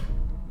 fantasy player?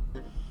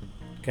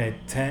 Okay,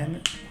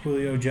 10,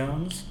 Julio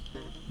Jones.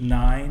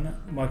 9,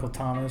 Michael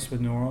Thomas with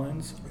New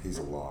Orleans. He's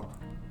a lob.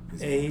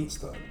 He's a 8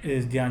 stud.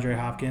 is DeAndre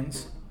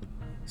Hopkins.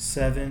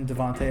 7,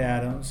 Devontae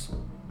Adams.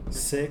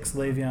 6,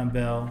 Le'Veon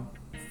Bell.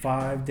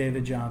 5,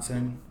 David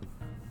Johnson.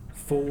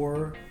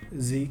 4,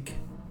 Zeke.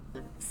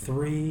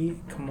 3,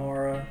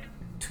 Kamara.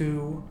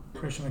 2,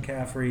 Christian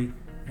McCaffrey.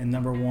 And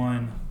number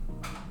 1,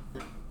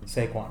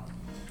 Saquon.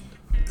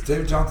 Is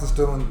David Johnson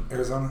still in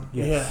Arizona?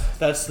 Yes. Yeah,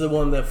 that's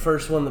the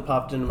first one that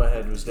popped into my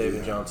head was David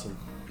Yeah. Johnson.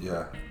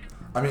 Yeah.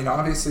 I mean,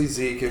 obviously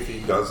Zeke, if he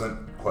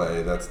doesn't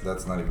play, that's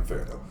not even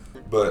fair though.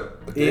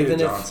 But David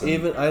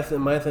Johnson,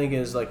 My thing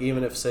is like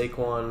even if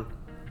Saquon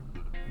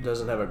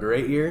doesn't have a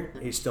great year,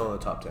 he's still in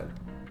the top 10.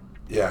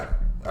 yeah,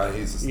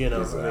 he's an I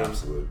mean,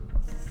 absolute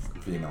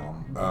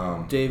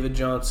phenom. David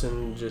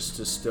Johnson just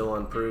is still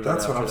unproven.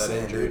 That's after what I'm that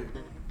saying, injury.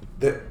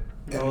 dude.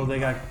 Oh, they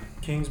got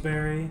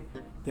Kingsbury.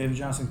 David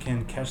Johnson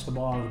can catch the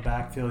ball out of the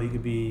backfield. He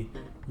could be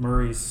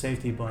Murray's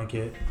safety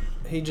blanket.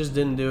 He just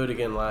didn't do it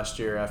again last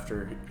year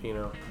after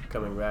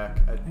coming back.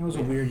 It was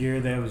a weird year.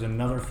 There was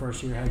another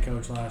first-year head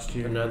coach last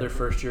year. Another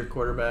first-year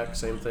quarterback,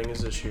 same thing as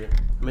this year.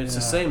 I mean, it's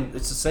Yeah. the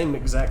same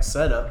exact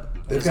setup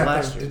They've as got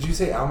last year. Did you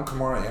say Alvin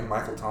Kamara and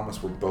Michael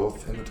Thomas were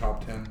both in the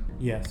top 10?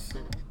 Yes.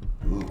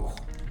 Ooh.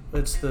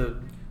 It's the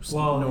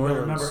Well, New Orleans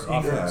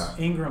remember offense.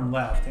 Ingram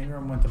left.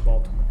 Ingram went to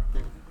Baltimore.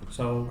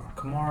 So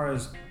Kamara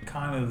is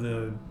kind of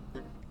going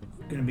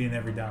to be an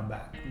every down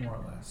back, more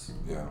or less.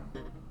 Yeah.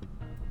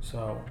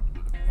 So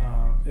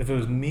if it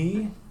was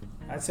me,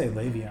 I'd say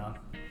Le'Veon.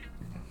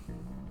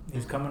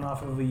 He's coming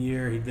off of a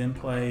year. He didn't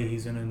play.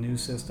 He's in a new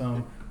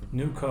system,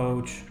 new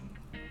coach,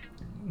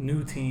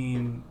 new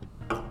team.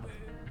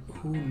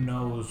 Who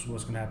knows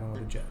what's going to happen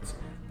with the Jets?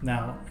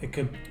 Now, it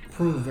could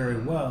prove very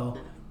well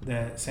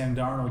that Sam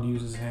Darnold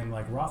uses him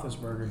like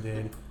Roethlisberger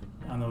did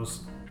on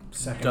those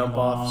second Dump and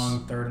long,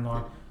 offs. third and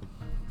long.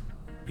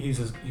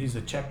 He's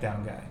a check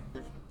down guy.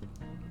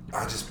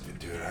 I just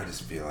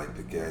feel like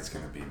the guy's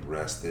gonna be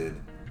rested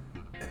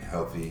and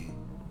healthy,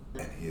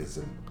 and he is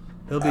an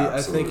He'll be.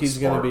 I think he's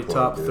going to be spark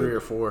top plug, 3 dude. or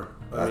 4.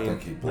 I mean,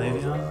 think he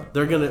blows Le'Veon? up.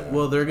 they're gonna. Yeah.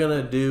 Well, they're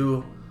gonna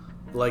do,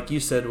 like you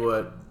said,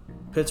 what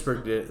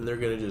Pittsburgh did, and they're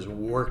gonna just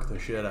work the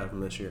shit out of him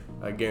this year.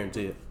 I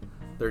guarantee it.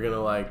 They're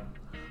gonna like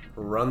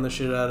run the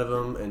shit out of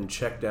them, and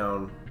check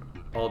down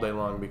all day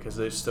long because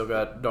they've still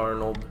got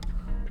Darnold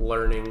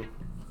learning.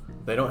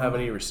 They don't have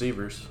any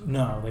receivers.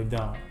 No, they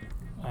don't.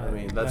 I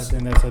think that's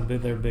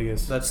their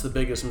biggest. That's the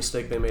biggest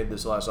mistake they made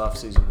this last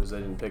offseason is they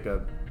didn't pick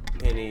up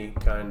any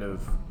kind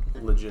of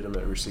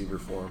legitimate receiver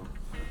for them.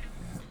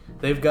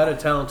 They've got a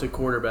talented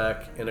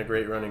quarterback and a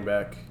great running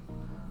back,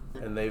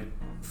 and they've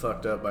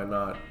fucked up by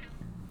not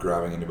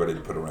grabbing anybody to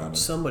put around him.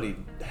 Somebody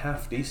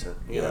half decent.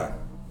 Yeah.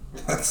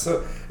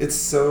 It's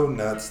so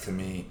nuts to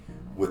me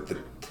with the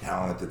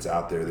talent that's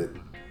out there that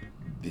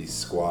these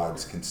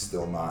squads can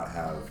still not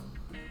have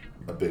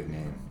a big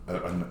name,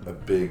 a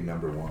big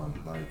number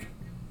one. Like,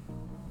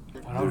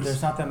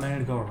 there's not that many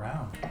to go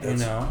around.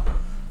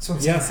 So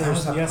yes,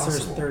 there's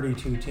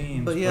 32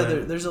 teams. But yeah,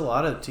 there's a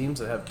lot of teams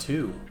that have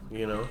two.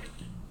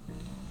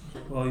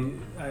 Well,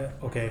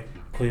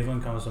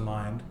 Cleveland comes to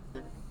mind.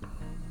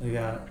 They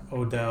got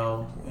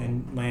Odell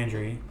and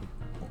Landry.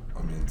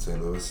 I mean,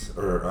 St. Louis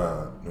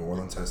or New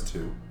Orleans has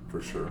two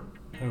for sure.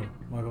 Who?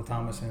 Michael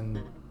Thomas and.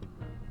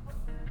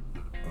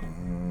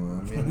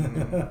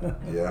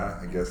 Yeah,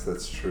 I guess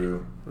that's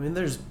true. I mean,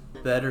 there's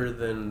better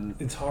than.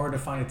 It's hard to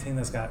find a team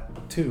that's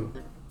got two.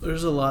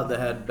 There's a lot that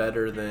had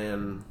better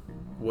than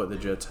what the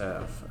Jets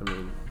have. I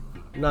mean,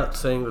 not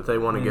saying that they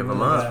want to give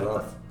them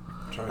up.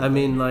 I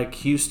mean, like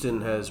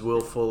Houston has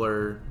Will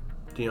Fuller,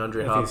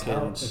 DeAndre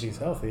Hopkins, if he's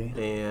healthy,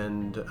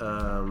 and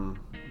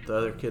the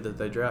other kid that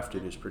they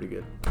drafted is pretty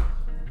good.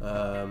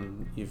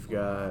 You've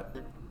got.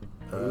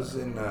 Who's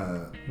in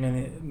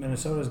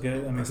Minnesota's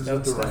good. I mean,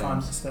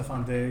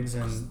 Stephon Diggs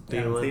and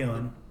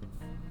Thielen.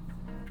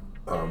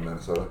 Oh,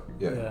 Minnesota?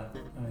 Yeah.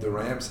 The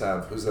Rams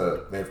have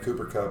they have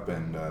Cooper Kupp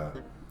and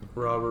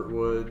Robert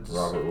Woods.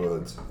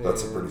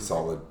 That's a pretty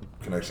solid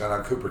connection. I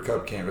know Cooper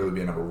Kupp can't really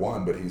be a number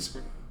one, but he's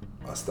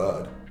a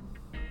stud.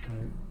 I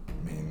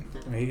mean,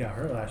 he got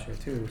hurt last year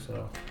too,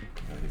 so.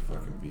 Yeah, he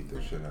fucking beat the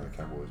shit out of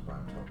Cowboys by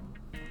himself.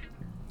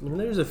 I mean,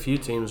 there's a few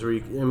teams where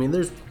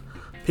there's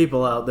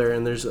people out there,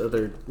 and there's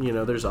other,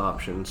 there's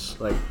options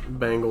like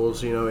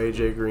Bengals,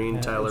 AJ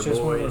Green, Tyler Boyd. It's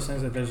just one of those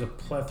things that there's a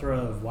plethora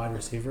of wide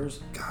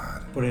receivers.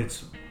 God. But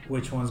it's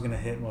which one's going to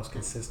hit most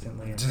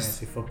consistently in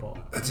fantasy football.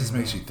 That just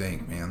makes you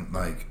think, man.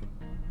 Like,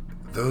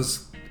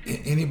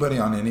 anybody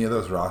on any of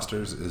those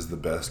rosters is the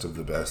best of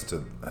the best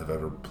to have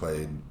ever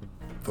played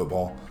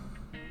football.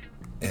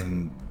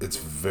 And it's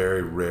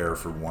very rare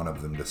for one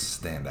of them to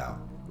stand out.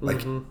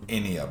 Like,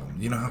 any of them.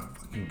 You know how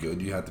fucking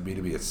good you have to be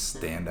a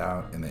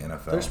standout in the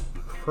NFL?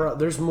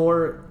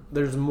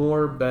 There's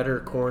more better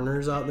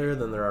corners out there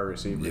than there are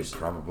receivers. Yeah,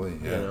 probably.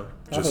 Yeah.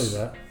 I believe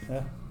that.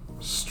 Yeah.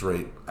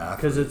 Straight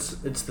athlete. Because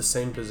it's the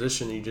same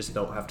position. You just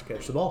don't have to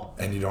catch the ball.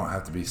 And you don't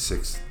have to be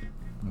 6'1".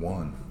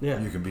 Yeah.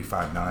 You can be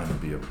 5'9"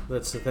 and be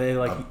That's the thing.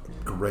 Like,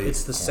 great.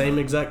 It's the same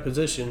exact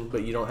position,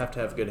 but you don't have to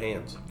have good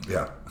hands.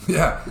 Yeah.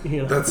 Yeah.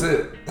 That's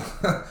it.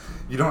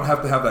 You don't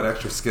have to have that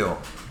extra skill.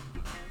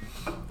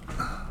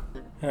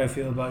 How do you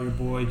feel about your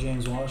boy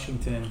James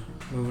Washington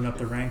moving up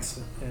the ranks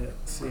at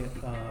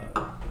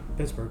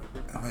Pittsburgh?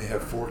 He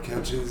had 4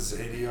 catches,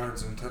 80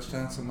 yards, and a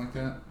touchdown, something like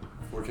that.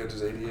 4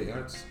 catches, 88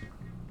 yards.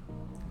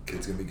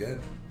 Kid's gonna be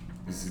good.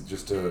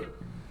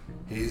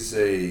 He's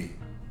a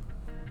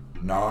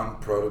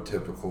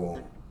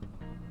non-prototypical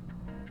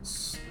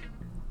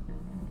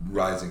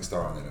rising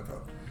star in the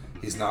NFL.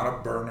 He's not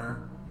a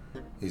burner.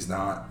 He's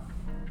not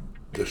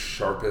the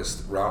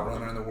sharpest route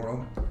runner in the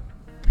world,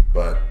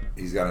 but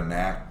he's got a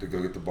knack to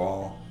go get the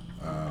ball.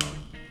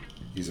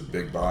 He's a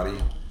big body,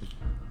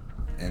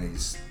 and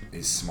he's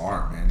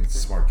smart, man. He's a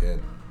smart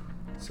kid.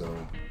 So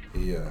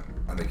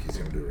I think he's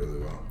gonna do really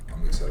well.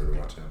 I'm excited to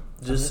watch him.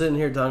 Just sitting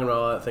here talking about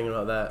all that, thinking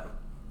about that.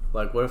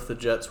 Like, what if the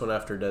Jets went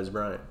after Dez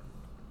Bryant?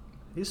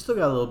 He's still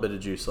got a little bit of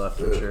juice left,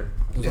 for sure.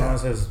 As long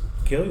as his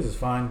Achilles is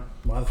fine,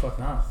 why the fuck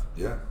not?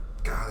 Yeah.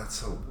 God, that's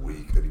so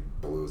weak that he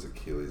blew his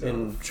Achilles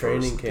in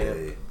training camp.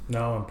 Day.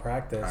 No, in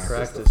practice.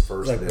 The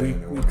first like day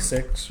week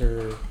 6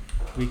 or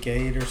week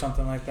 8 or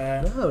something like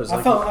that. No, it was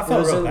I felt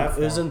real bad for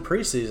him. It was in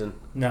preseason.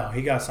 No,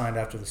 he got signed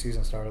after the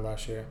season started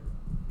last year.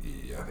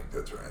 Yeah, I think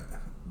that's right.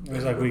 It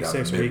was like week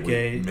 6 or week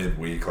 8.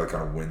 Midweek, like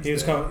on a Wednesday. He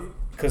was coming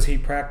because he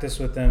practiced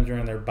with them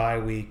during their bye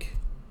week,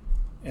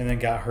 and then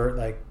got hurt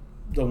like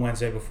the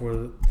Wednesday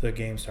before the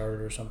game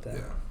started or something.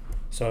 Yeah.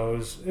 So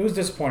it was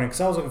disappointing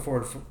because I was looking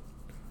forward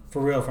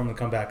for real for him to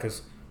come back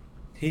because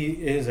he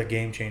is a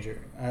game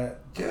changer.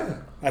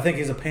 I think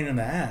he's a pain in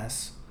the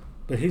ass,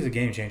 but he's a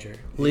game changer.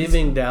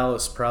 Leaving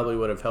Dallas probably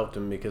would have helped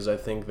him because I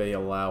think they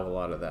allow a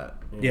lot of that.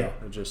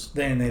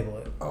 They enable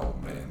it. Oh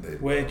man, they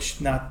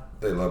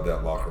love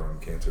that locker room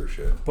cancer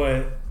shit.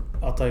 But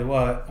I'll tell you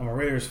what, I'm a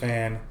Raiders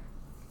fan,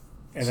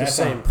 and it's the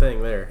same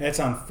thing there. It's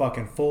on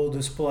fucking full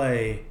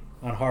display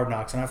on Hard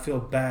Knocks, and I feel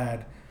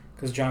bad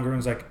because John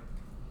Gruden's like,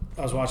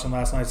 I was watching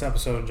last night's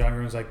episode, and John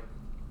Gruden's like,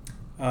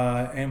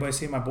 anybody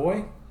see my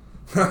boy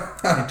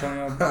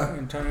Antonio Brown?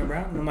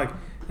 And I'm like,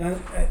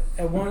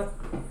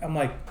 I'm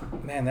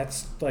like, man,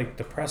 that's like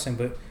depressing.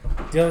 But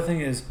the other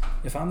thing is,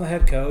 if I'm the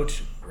head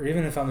coach or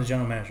even if I'm the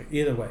general manager,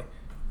 either way,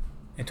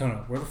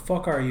 Antonio, where the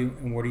fuck are you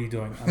and what are you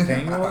doing? I'm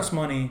paying you all this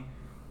money.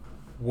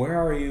 Where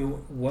are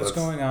you? What's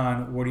going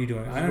on? What are you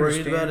doing? I He's worried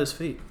understand. about his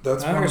feet.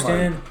 That's I one of my-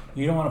 understand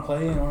you don't want to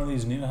play in one of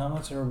these new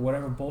helmets or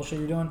whatever bullshit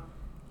you're doing.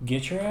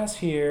 Get your ass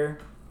here.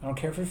 I don't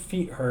care if your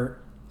feet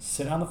hurt.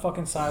 Sit on the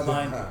fucking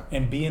sideline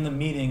and be in the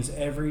meetings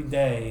every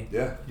day.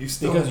 Yeah, you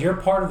still Because you're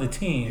part of the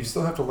team. you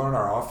still have to learn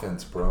our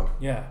offense, bro.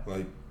 Yeah.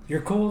 Like,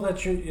 You're cool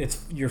that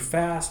you're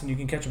fast and you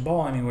can catch a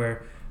ball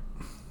anywhere.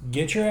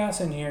 Get your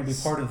ass in here and be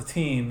part of the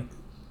team,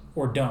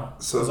 or don't.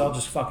 Because I'll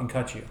just fucking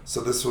cut you.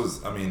 so this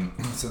was, I mean,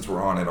 since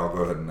we're on it, I'll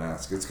go ahead and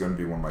ask. It's going to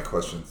be one of my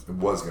questions. It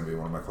was going to be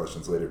one of my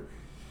questions later.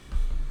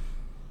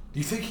 Do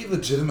you think he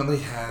legitimately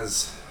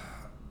has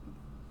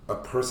a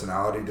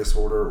personality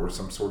disorder or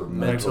some sort of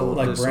mental,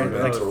 like disorder?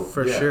 mental,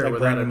 For yeah, sure, Like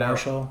without a Brandon doubt.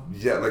 Marshall.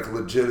 yeah, like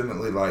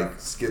legitimately like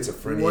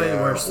schizophrenia, Way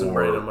worse than or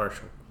Brandon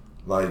Marshall.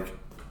 like,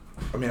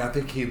 I mean, I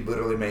think he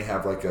literally may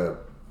have like a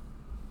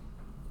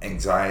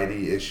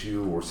anxiety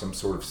issue or some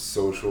sort of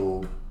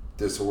social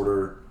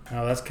disorder.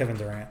 No, that's Kevin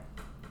Durant.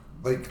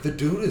 Like, the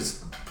dude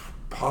is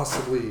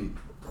possibly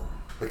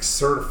like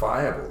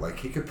certifiable. Like,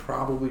 he could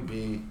probably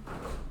be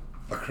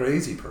a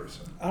crazy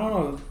person. I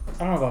don't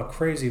know about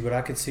crazy, but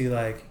I could see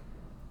like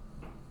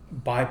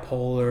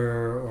bipolar,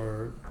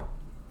 or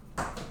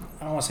I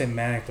don't want to say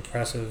manic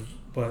depressive,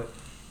 but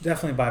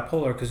definitely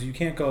bipolar, because you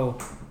can't go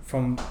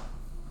from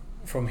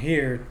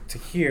here to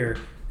here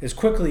as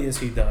quickly as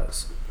he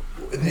does.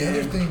 And the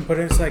other thing, But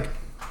it's like,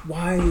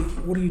 why?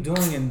 What are you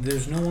doing? And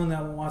there's no one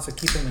that wants to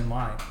keep him in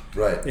line.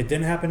 right? It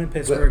didn't happen in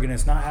Pittsburgh, and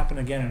it's not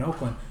happening again in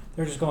Oakland.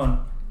 They're just going,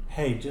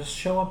 hey, just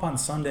show up on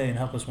Sunday and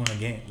help us win a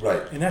game.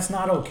 Right. And that's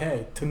not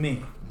okay to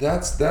me.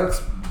 That's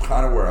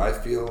kind of where I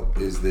feel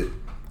is that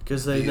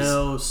Because they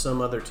know some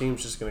other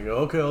team's just going to go,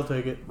 okay, I'll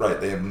take it. right.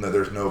 They have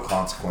there's no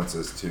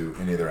consequences to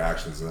any of their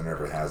actions, and there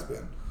never has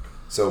been.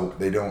 So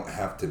they don't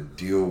have to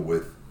deal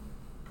with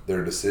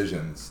their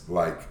decisions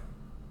like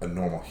a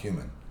normal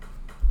human.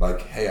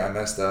 Like, hey, I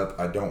messed up.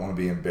 I don't want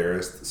to be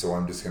embarrassed, so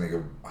I'm just going to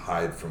go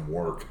hide from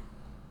work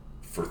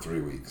for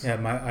 3 weeks.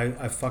 Yeah,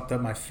 I fucked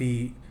up my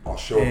feet. I'll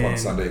show up on and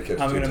Sunday, catch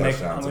I'm 2 gonna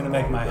touchdowns. make I'm gonna and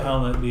make all my of that.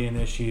 helmet be an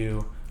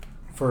issue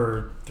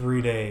for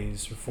 3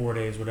 days or 4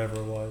 days, whatever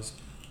it was.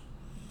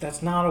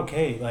 That's not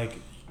okay. Like,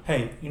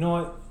 hey, you know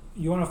what?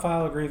 You want to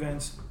file a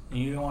grievance and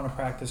you don't want to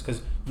practice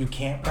because you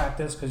can't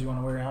practice because you want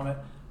to wear your helmet.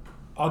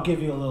 I'll give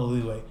you a little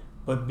leeway,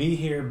 but be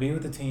here, be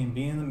with the team,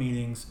 be in the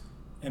meetings,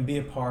 and be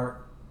a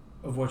part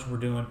of what we're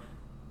doing.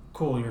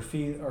 Cool, your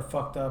feet are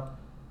fucked up.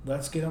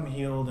 Let's get them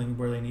healed and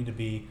where they need to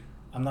be.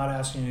 I'm not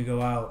asking you to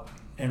go out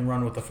and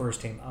run with the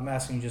first team. I'm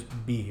asking you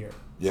just be here.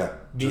 Yeah.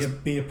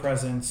 Be a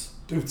presence.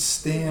 Dude,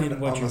 stand in on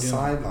what the you're doing.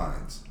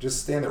 sidelines.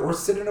 Just stand there. Or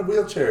sit in a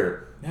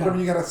wheelchair. Yeah. Whatever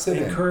you got to sit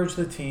in. Encourage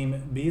the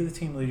team. Be the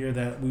team leader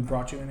that we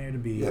brought you in here to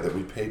be. Yeah, that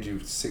we paid you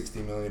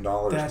 $60 million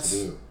That's- to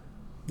do.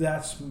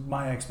 That's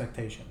my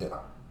expectation Yeah.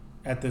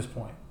 at this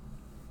point.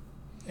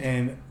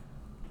 And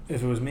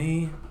if it was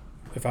me,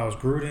 if I was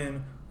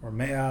Gruden or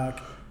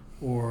Mayock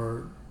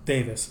or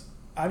Davis,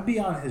 I'd be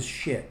on his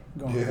shit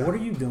going, Yeah. what are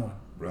you doing?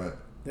 Right.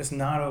 That's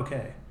not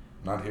okay.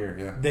 Not here,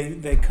 yeah.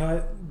 They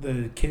cut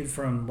the kid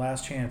from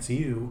Last Chance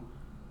U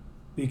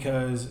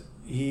because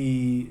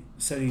he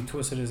said he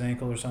twisted his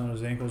ankle or something.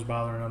 His ankle was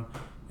bothering him,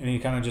 and he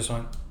kind of just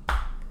went,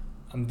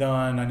 "I'm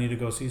done. I need to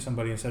go see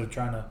somebody." Instead of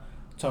trying to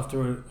tough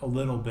through it a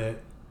little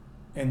bit,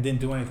 and didn't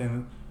do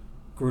anything.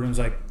 Gruden's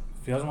like,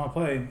 if he doesn't want to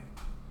play,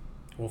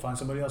 we'll find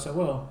somebody else that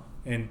will,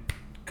 and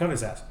cut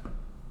his ass.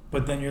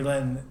 But then you're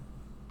letting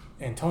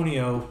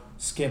Antonio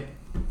skip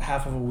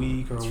half of a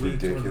week or It's a week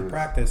worth ridiculous. of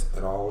practice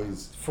It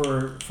always.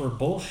 for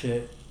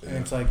bullshit. And Yeah.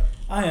 it's like,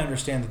 I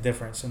understand the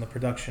difference in the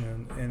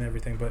production and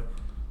everything, but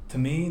to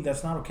me,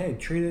 that's not okay.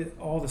 Treat it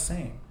all the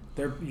same.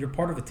 You're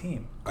part of a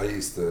team. I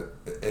used to.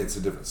 It's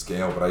a different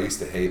scale, but I used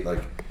to hate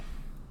like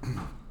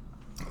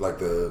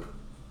the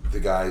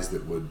guys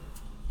that would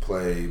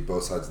play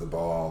both sides of the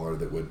ball, or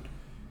that would,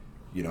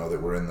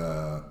 that were in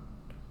the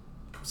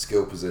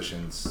skill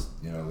positions.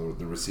 The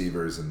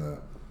receivers and the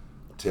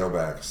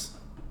tailbacks.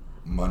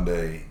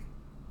 Monday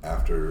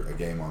after a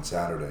game on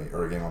Saturday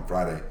or a game on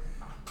Friday,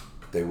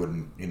 they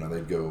wouldn't.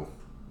 They'd go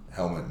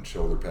helmet and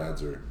shoulder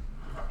pads, or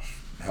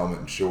helmet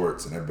and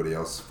shorts, and everybody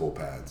else full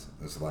pads.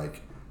 It's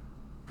like,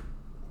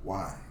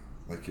 why?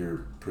 Like,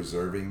 you're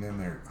preserving them.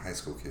 They're high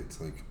school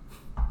kids. Like,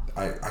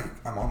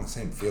 I'm on the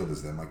same field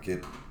as them. I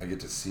get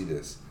to see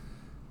this.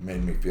 It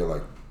made me feel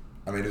like,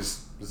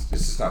 it's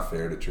just not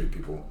fair to treat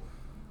people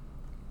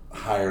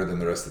higher than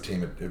the rest of the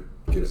team.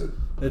 It gives it.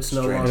 It's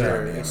no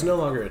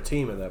longer a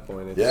team at that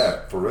point. It's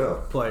Yeah, for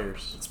real.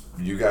 players.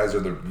 You guys are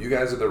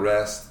the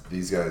rest.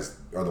 These guys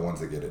are the ones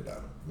that get it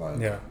done. Like,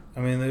 Yeah.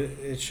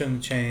 It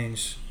shouldn't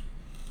change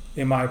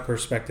in my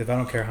perspective. I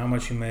don't care how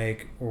much you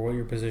make or what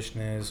your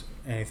position is,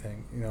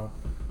 anything.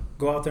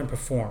 Go out there and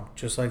perform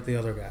just like the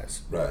other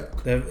guys. right.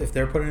 Mm-hmm. If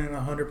they're putting in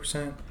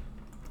 100%,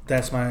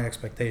 that's my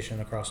expectation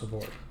across the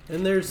board.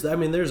 And there's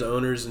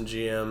owners and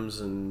GMs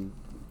and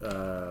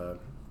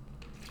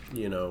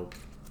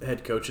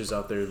head coaches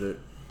out there that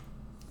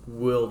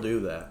will do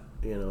that.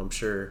 I'm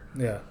sure.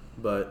 Yeah.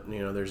 But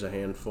there's a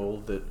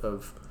handful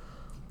of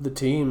the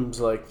teams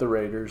like the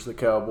Raiders, the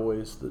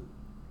Cowboys, that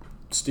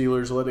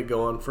Steelers let it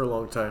go on for a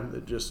long time.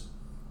 That just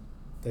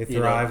They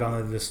thrive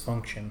on the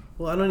dysfunction.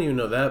 well, I don't even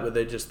know that, but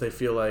they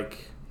feel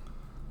like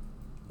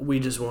we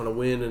just want to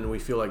win, and we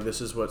feel like this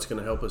is what's going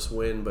to help us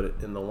win. But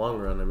in the long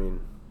run, I mean,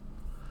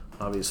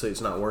 obviously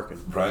it's not working.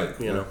 Right.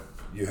 You know.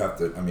 You have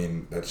to. I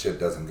mean, that shit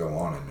doesn't go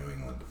on in New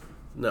England.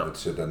 No, That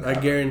shit doesn't. I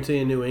happen. guarantee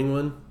in New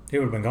England. He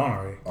would have been gone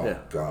already. Oh Yeah.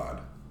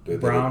 God.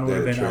 Brown would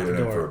have been out the traded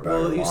him door. for a bag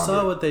Well, of you saw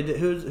laundry. what they did.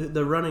 Who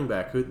the running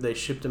back? Who they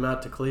shipped him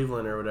out to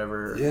Cleveland or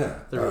whatever? Yeah.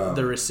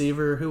 The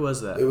receiver. Who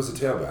was that? It was a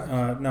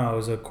tailback. No, it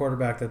was a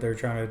quarterback that they're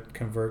trying to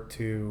convert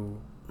to.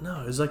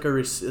 No, it was like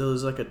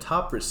a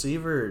top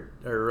receiver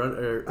or run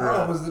or it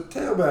was the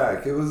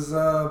tailback. It was.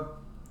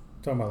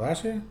 Talking about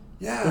last year?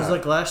 Yeah. it was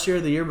like last year or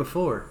the year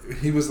before.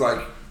 He was like.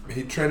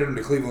 He traded him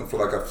to Cleveland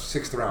for like a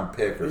 6th round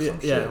pick or some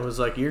Yeah, shit. it was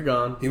like you're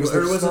gone. He was or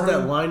their was it that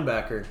starting-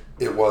 linebacker?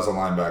 It was a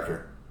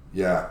linebacker.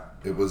 Yeah.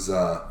 It was. It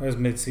was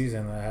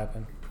mid-season that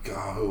happened.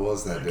 God, who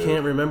was that dude?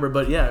 Can't remember,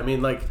 but yeah, I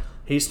mean, like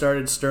he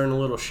started stirring a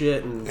little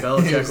shit, and He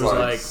Belichick was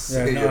like, "See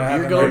Yeah, no, ya. it "You're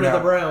happened going to now-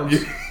 the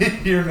Browns."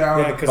 You're now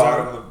Yeah, at the because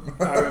bottom of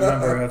the. I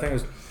remember, I think it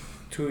was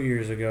 2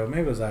 years ago,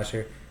 maybe it was last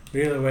year.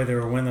 But either way, they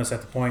were winless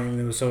at the point. And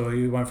it was, so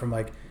you went from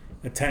like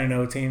a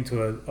 10-0 team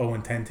to a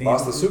 0-10 team.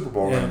 Lost the Super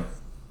Bowl. Yeah.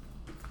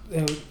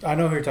 Then. I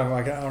know who you're talking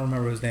about. I don't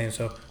remember his name.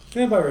 So if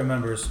anybody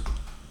remembers,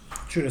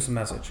 shoot us a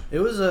message. It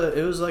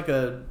was like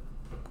a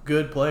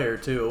good player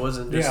too. It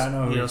wasn't just Yeah, I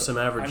know. who some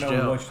average I know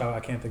Joe. which I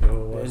can't think of who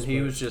it was. And he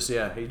but- was just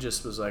he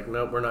just was like,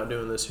 nope, we're not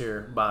doing this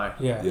here. Bye.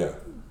 Yeah. Yeah.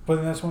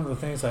 But that's one of the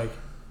things. Like,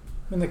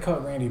 I mean, they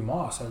cut Randy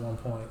Moss at one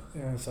point,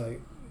 and it's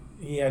like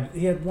he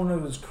had one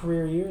of his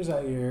career years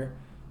that year.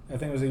 I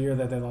think it was the year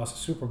that they lost the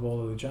Super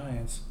Bowl to the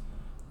Giants,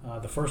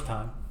 the first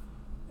time,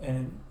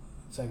 and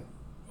it's like,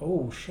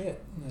 oh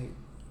shit, like,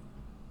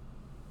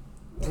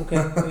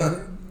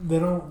 okay, they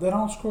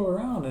don't screw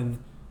around, and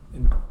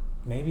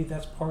maybe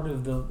that's part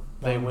of the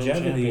They win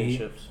longevity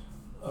championships.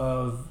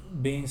 of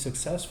being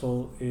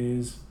successful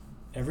is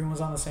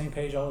everyone's on the same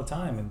page all the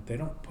time, and they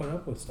don't put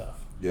up with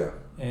stuff. Yeah.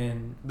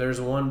 And There's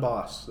one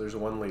boss. There's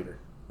one leader.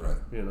 Right.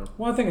 You know.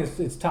 one thing is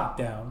it's top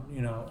down,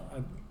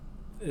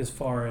 as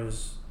far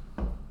as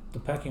the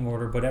pecking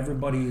order, but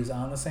everybody is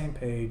on the same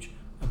page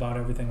about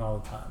everything all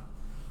the time.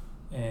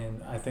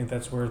 And I think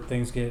that's where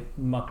things get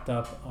mucked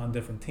up on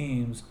different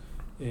teams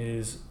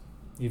is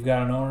you've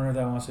got an owner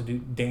that wants to do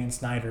Dan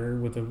Snyder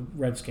with the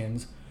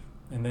Redskins,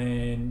 and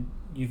then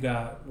you've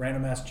got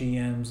random ass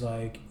GMs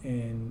like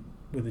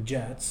with the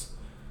Jets,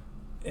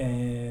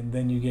 and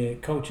then you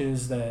get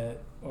coaches that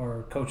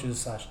are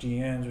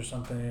coaches/GMs or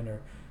something, or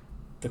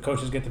the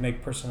coaches get to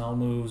make personnel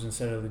moves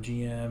instead of the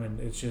GM, and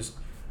it's just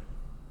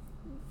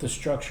the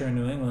structure in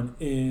New England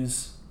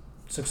is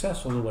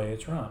successful the way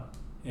it's run,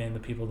 and the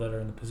people that are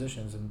in the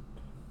positions, and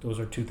those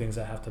are two things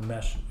that have to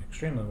mesh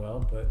extremely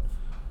well. But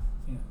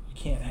you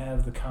can't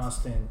have the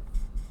constant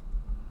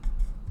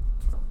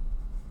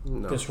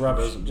No,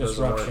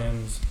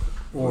 disruptions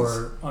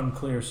or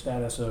unclear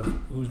status of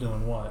who's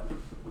doing what.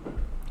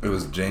 It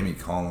was Jamie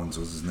Collins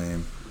was his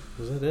name.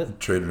 Was that it?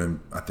 Traded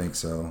him, I think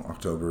so,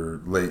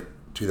 late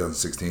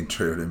 2016.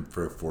 Traded him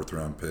for a 4th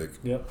round pick.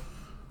 Yep.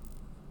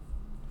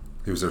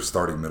 He was their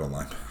starting middle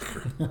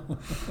linebacker.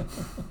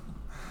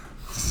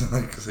 So,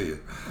 like, see ya.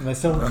 And they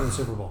still went to the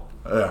Super Bowl.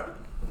 Yeah.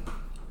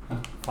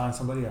 Find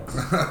somebody else.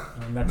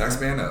 And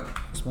Next man up.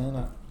 Next man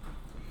up.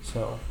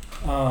 So,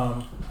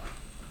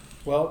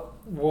 well,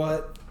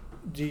 what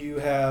do you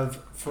have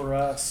for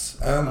us?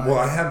 Well,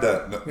 I had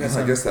that. Yes,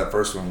 I guess that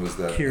first one was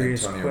that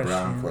curious Antonio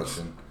Brown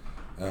questions.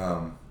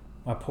 question.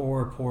 My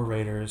poor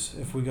Raiders.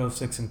 If we go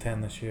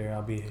 6-10 this year,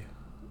 I'll be.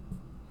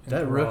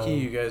 That enthralled. rookie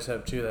you guys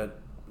have too. That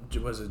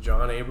was it,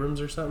 John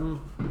Abrams or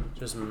something?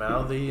 Just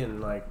mouthy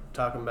and like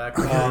talking back.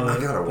 I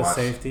gotta the watch.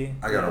 safety.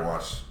 I gotta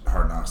watch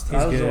Hard Knocks. He's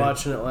I was good.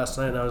 watching it last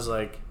night and I was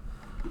like,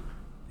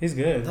 He's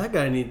good. that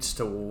guy needs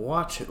to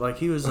watch it. Like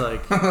he was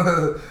like,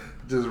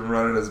 Just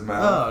running his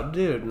mouth. oh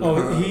dude,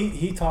 Oh,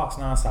 he talks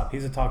nonstop.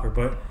 He's a talker,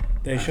 but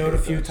they showed a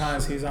few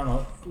times he's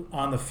on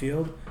the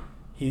field.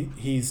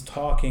 He's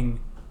talking,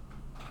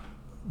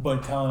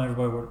 but telling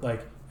everybody what,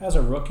 like, as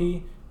a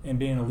rookie and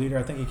being a leader.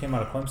 I think he came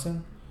out of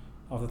Clemson,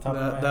 off the top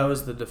of my head. that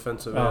was the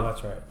defensive Oh, end.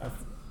 that's right.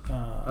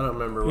 I don't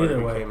remember where either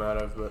he way, came out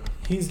of, but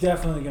he's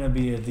definitely going to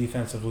be a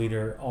defensive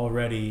leader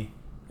already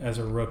as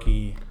a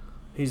rookie.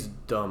 he's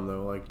dumb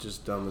though. Like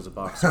just dumb as a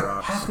box of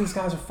rocks. Half these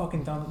guys are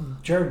fucking dumb.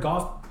 Jared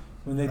Goff,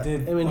 when they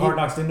did I mean, Hard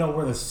Knocks, didn't know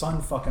where the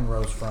sun fucking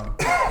rose from.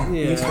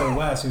 East or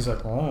west. He's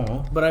like,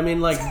 oh. But I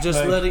mean, like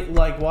just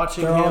Like,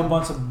 watching They're all a him.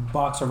 bunch of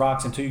box of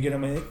rocks until you get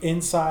them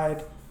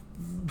inside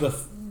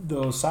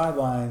those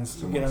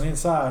sidelines. You get them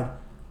inside,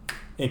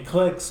 it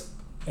clicks,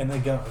 and they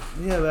go.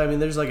 Yeah, but I mean,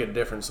 there's like a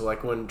difference. So,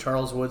 like when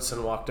Charles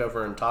Woodson walked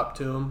over and talked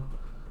to him,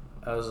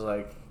 I was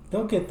like,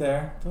 Don't get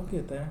there. Don't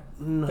get there.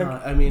 no. They're-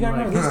 I mean, you gotta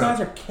like, remember, these guys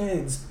are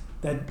kids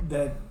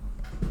that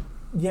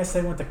yes,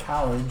 they went to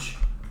college.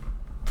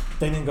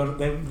 They didn't go.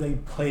 They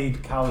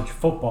played college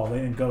football. They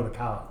didn't go to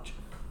college.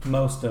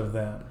 Most of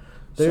them.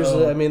 There's So,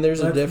 a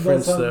let's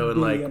difference though in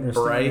be like understanding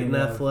bright and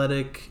of-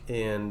 athletic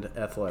and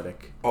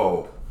athletic.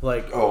 Oh,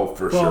 Like for Well,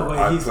 sure. but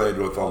I he's- played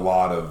with a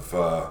lot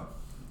of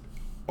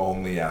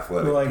only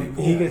athletic Like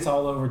people. he gets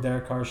all over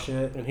Derek Carr's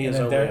shit, and he is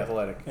then only Derek,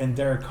 athletic. and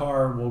Derek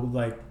Carr will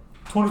like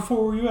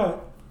 24. Where you at?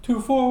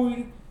 2-4. Where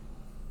you?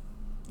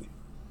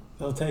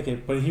 He'll take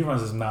it, but he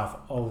runs his mouth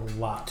a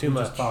lot. Too he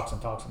much. Just talks and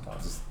talks and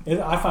talks.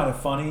 I find it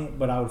funny,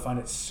 but I would find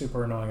it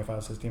super annoying if I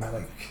was his teammate.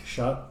 Like,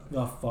 shut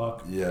the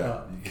fuck Yeah,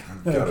 up.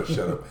 you gotta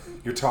shut up.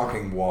 You're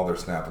talking while they're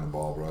snapping the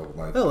ball,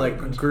 bro. No, like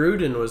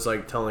Gruden was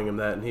like telling him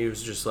that, and he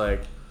was just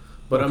like,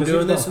 "But Well, I'm 'cause he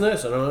doing was this and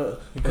this," and I'm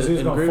because he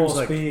was and going Gruden's full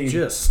like, speed.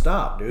 "Just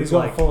stop, dude." He's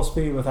going Like, full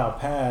speed without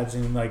pads,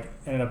 and like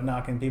ended up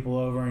knocking people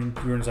over. And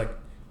Gruden's like,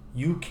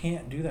 "You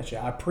can't do that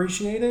shit. I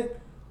appreciate it,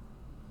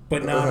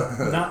 but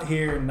not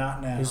here,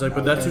 not now." he's like,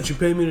 "But that's what you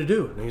pay me to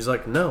do," and he's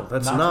like, "No,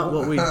 that's not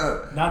what we."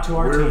 Not to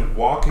our We're team.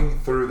 walking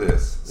through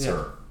this, Yeah.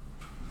 sir.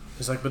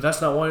 He's like, "But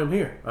that's not why I'm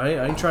here. I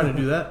ain't trying to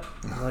do that."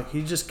 Like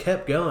he just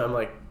kept going. I'm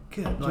like,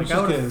 "Good." Like Just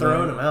I would have kidding,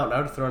 thrown man. him out. I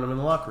would have thrown him in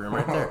the locker room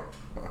right there.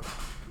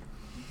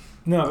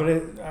 No,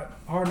 but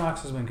Hard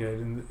Knocks has been good,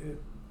 and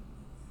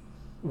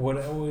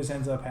what always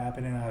ends up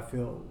happening, I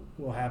feel,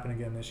 will happen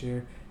again this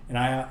year, and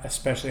I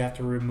especially have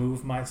to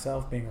remove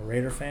myself, being a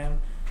Raider fan,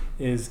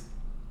 is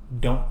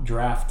don't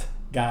draft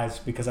guys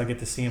because I get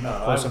to see them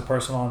up close and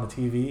personal on the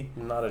TV.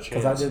 Not a chance.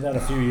 Because I did that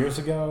a few years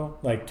ago,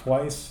 like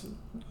twice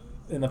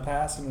in the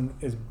past, and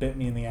it's bit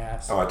me in the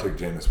ass. Oh, I took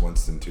Jameis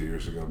Winston 2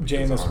 years ago. because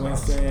Jameis Hard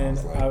Knocks, Winston, and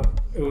I was like,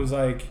 it was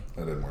like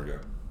that didn't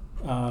work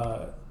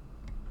out.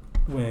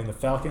 when the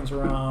Falcons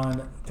were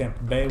on,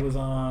 Tampa Bay was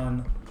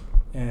on,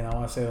 and I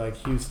want to say like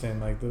Houston,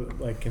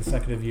 like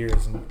consecutive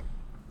years, and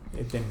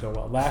it didn't go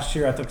well. Last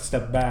year, I took a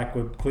step back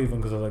with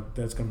Cleveland because I was like,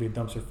 that's going to be a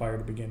dumpster fire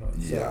to begin with.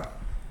 Yeah.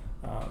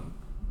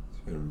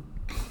 So,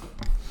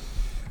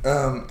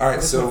 All right,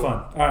 it's so been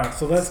fun. All right,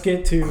 so let's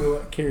get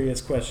to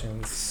curious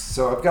questions.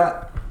 So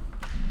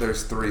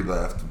there's 3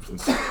 left.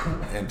 Since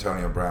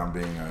Antonio Brown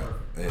being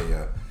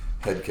a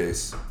head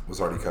case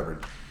was already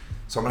covered.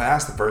 So I'm going to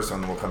ask the first one,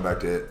 and we'll come back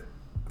to it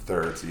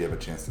third, so you have a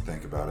chance to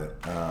think about it.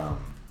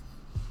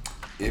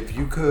 If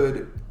you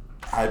could,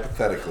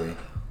 hypothetically,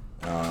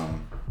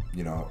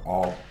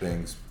 all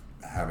things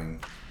having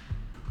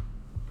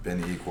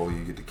been equal,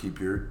 you get to keep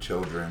your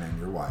children and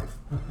your wife.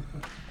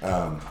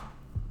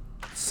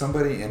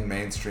 Somebody in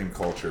mainstream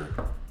culture,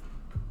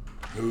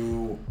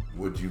 who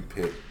would you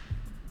pick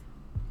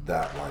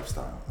that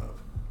lifestyle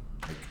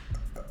of?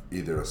 Like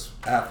either an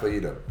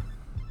athlete, a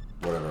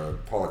whatever, a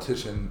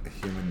politician, a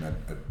human,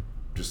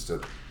 just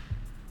a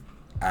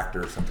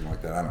actor, something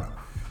like that. I don't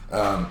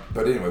know.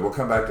 But anyway, we'll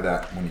come back to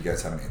that when you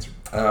guys have an answer.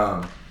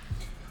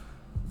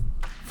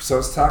 So I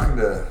was talking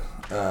to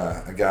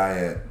a guy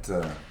at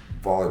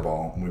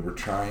volleyball, and we were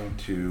trying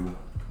to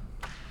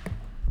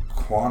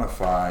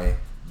quantify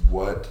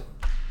what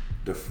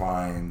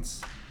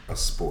defines a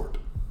sport.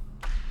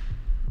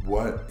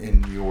 What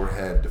in your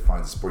head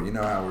defines a sport? You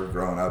know how we're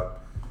growing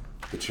up,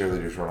 the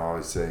cheerleaders would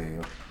always say,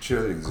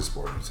 cheerleading is a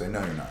sport. You say,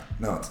 no, you're not.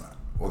 No, it's not.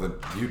 Well, then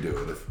you do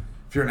it.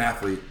 If you're an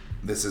athlete,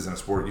 this isn't a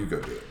sport, you go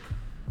do it.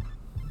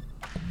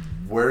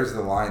 Where's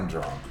the line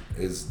drawn?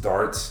 Is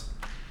darts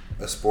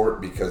a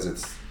sport because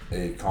it's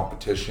a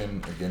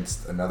competition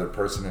against another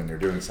person and you're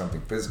doing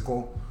something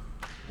physical?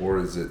 Or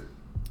is it...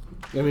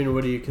 I mean,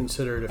 what do you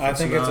consider it if I it's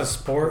think not? it's a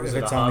sport Is if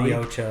it it's a on the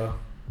hobby? Ocho.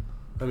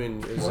 I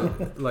mean, is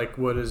it like,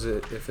 what is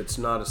it if it's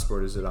not a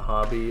sport? Is it a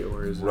hobby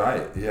or is it...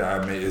 Right, yeah.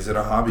 I mean, is it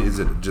a hobby? Is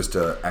it just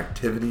an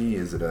activity?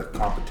 Is it a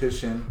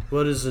competition?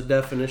 What is the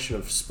definition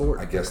of sport?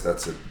 I guess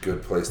that's a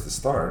good place to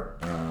start.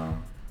 I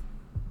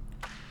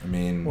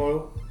mean...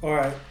 Well, all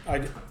right.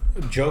 I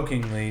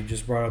jokingly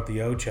just brought up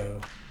the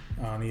Ocho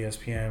on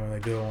ESPN when they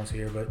do it once a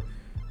year, but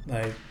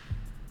like,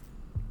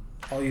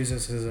 I'll use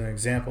this as an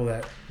example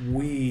that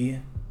we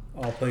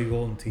all play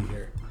Golden Tee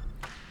here.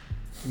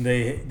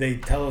 They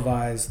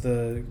televised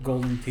the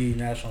Golden Tee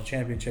National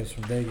Championships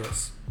from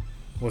Vegas.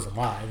 It wasn't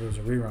live; it was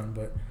a rerun,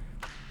 but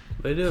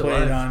They do it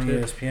played live, on too.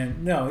 ESPN.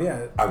 No,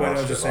 yeah, I but I watched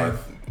was just it saying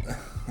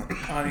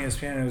live. on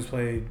ESPN it was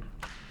played,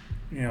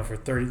 for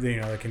 30.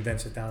 They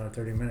condensed it down to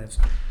 30 minutes.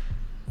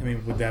 I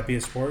mean, would that be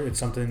a sport? It's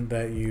something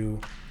that you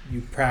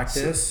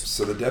practice.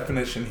 So the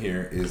definition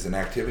here is an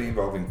activity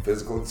involving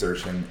physical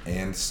exertion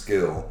and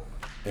skill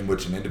in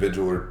which an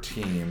individual or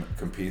team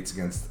competes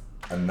against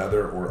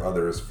another or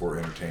others for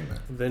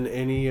entertainment. Then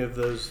any of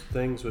those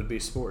things would be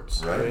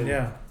sports. Right. I mean,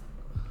 Yeah,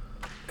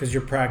 because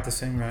you're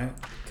practicing, right,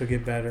 to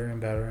get better and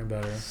better and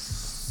better.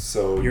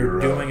 So You're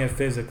doing it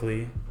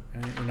physically,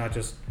 right? You're not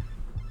just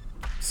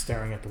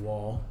staring at the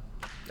wall.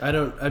 I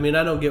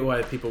don't get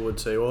why people would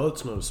say, well,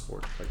 it's not a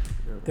sport.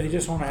 Like, They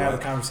just want to have a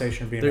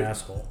conversation and be an They're-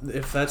 asshole.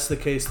 If that's the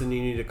case, then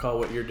you need to call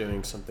what you're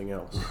doing something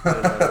else. You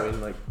know what I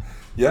mean? Like,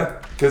 Yeah,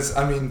 because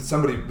I mean,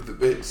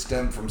 it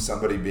stemmed from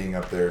somebody being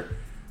up there.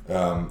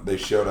 They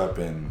showed up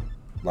in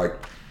like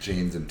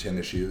jeans and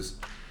tennis shoes.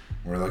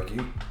 And we're like,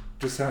 "You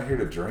just out here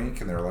to drink?"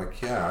 And they're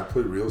like, "Yeah, I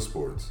play real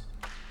sports."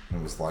 And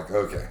it was like,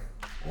 okay,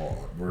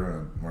 Well,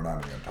 we're not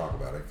even gonna talk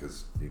about it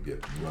because you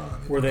get run.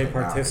 Were they came out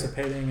here.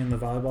 participating in the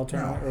volleyball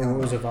tournament, No, or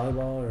was no. it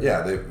volleyball? Or?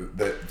 Yeah,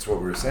 that's what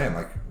we were saying.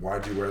 Like,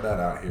 why'd you wear that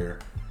out here?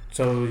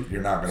 So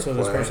You're not gonna So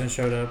play. this person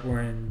showed up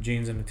wearing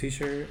jeans and a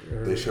t-shirt,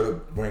 or They showed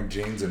up wearing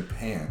jeans and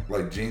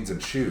like jeans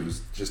and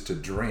shoes, just to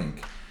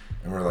drink.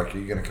 And we're like, "Are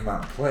you gonna come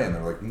out and play?" And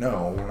they're like,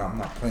 "No, I'm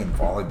not playing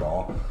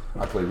volleyball.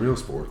 I play real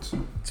sports."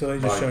 so they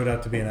just like- showed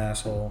up to be an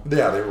asshole.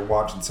 Yeah, they were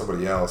watching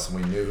somebody else, and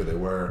we knew who they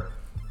were.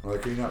 We're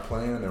like, "Are you not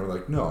playing?" And they were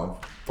like, "No,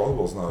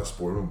 volleyball's not a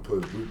sport.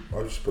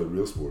 I just play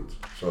real sports."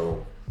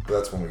 So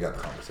that's when we got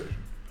the conversation.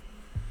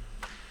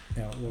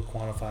 You know, what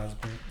quantifies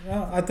being.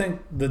 Well, I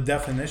think the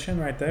definition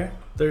right there.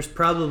 There's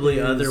probably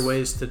Is- other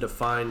ways to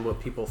define what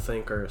people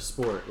think are a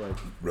sport, like,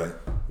 Right.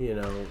 you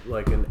know,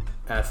 like an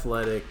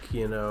athletic,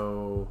 you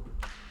know,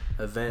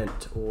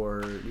 event,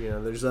 or, you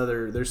know,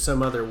 there's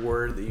some other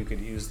word that you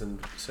could use than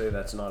say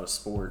that's not a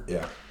sport.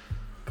 Yeah.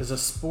 Because a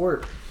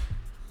sport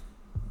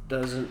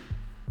doesn't,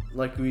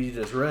 like we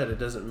just read, it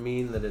doesn't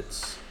mean that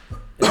it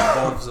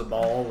involves a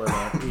ball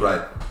and a,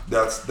 Right.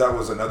 That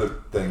was another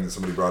thing that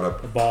somebody brought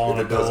up. A ball if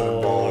and it a doesn't goal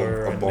involve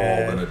or a a ball,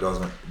 net. then it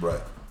doesn't.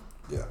 Right.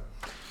 Yeah.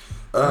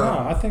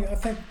 No, I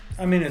think.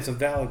 I mean, it's a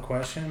valid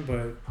question,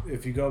 but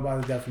if you go by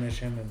the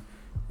definition,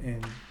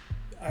 and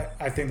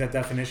I think that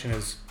definition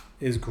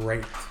is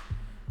great.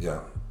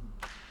 Yeah.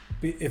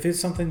 If it's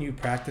something you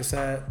practice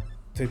at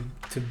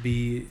to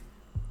be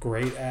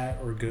great at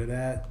or good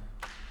at,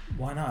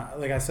 why not?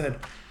 Like I said,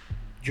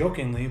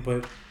 jokingly,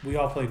 but we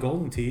all play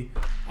Golden Tee.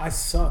 I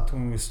sucked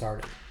when we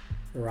started,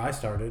 or I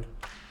started,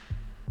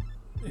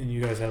 and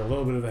you guys had a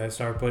little bit of a head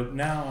start. But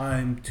now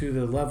I'm to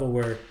the level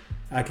where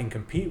I can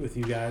compete with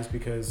you guys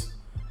because,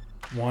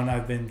 one,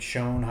 I've been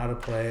shown how to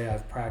play.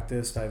 I've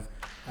practiced. I've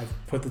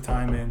put the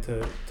time in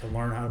to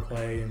learn how to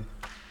play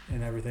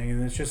and everything.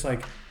 And it's just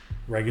like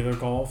regular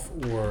golf,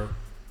 or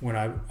when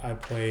I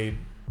played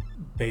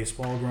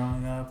baseball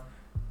growing up.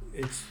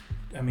 It's,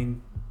 I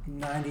mean,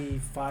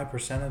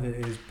 95% of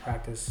it is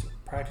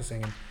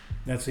practicing, and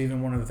that's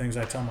even one of the things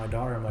I tell my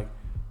daughter. I'm like,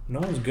 no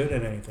one's good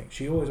at anything.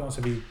 She always wants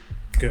to be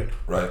good.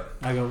 Right.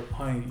 I go,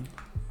 honey,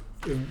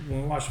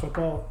 when we watch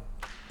football,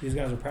 these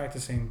guys are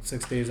practicing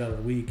 6 days out of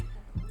the week,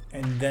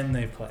 and then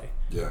they play.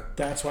 Yeah.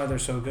 That's why they're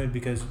so good,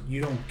 because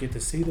you don't get to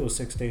see those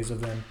 6 days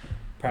of them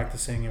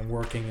practicing and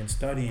working and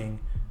studying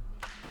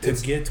to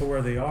get to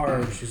where they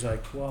are. She's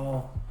like,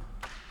 well,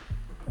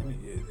 I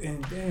mean,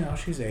 and you know,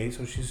 she's 8,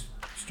 so she's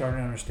starting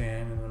to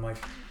understand. And I'm like,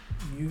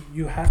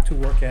 you have to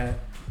work at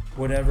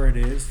whatever it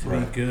is to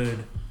Right. be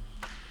good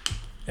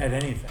at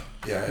anything.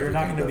 Yeah. You're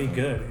not going to be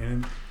definitely good.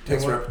 And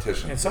takes what-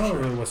 repetition. And for some sure.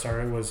 of it what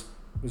started was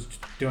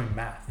doing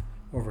math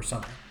over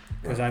summer,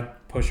 because I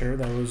push her.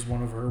 That was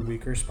one of her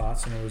weaker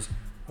spots, and it was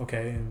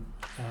okay. And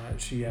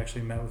she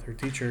actually met with her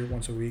teacher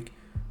once a week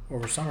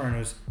over summer, and it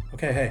was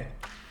okay. Hey,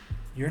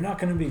 you're not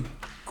going to be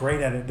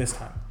great at it this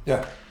time.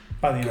 Yeah.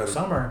 By the end of Gotta-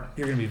 summer,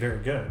 you're going to be very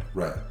good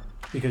Right.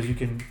 because you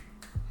can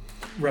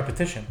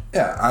repetition.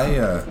 Yeah.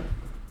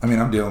 I mean,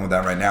 I'm dealing with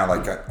that right now.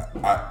 Like,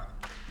 I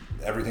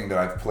everything that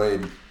I've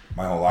played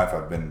my whole life,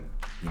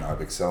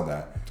 I've excelled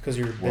at. Because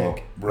you're Well,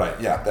 big. right.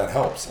 Yeah. That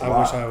helps a I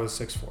lot. wish I was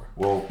 6'4".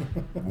 Well,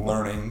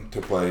 learning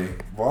to play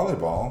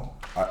volleyball,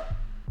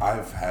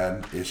 I've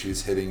had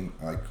issues hitting,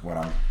 like when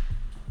I'm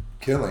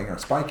killing or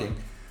spiking,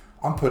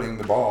 I'm putting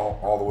the ball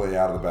all the way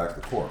out of the back of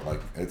the court.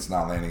 Like, it's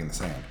not landing in the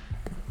sand.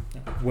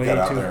 Got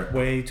out there.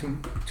 Way too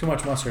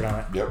much mustard on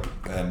it. Yep.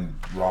 And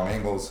wrong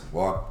angles.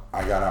 Well,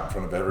 I got out in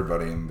front of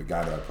everybody, and the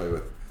guy that I played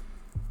with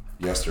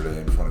yesterday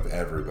in front of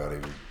everybody,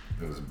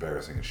 it was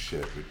embarrassing as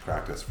shit. We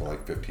practiced for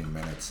like 15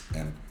 minutes,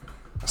 and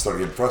I started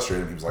getting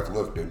frustrated. He was like,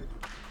 look, dude,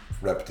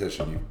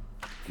 repetition.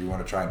 If you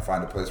want to try and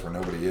find a place where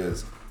nobody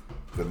is,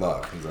 good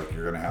luck. He's like,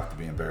 you're going to have to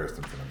be embarrassed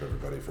in front of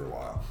everybody for a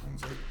while. I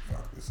was like,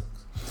 fuck, this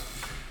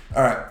sucks.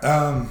 All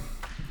right.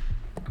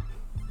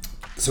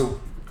 So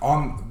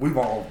we've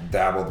all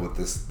dabbled with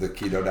the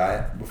keto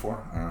diet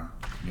before.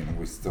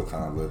 We still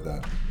kind of live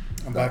that.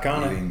 I'm that back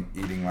on it.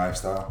 eating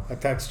lifestyle. I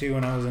texted you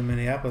when I was in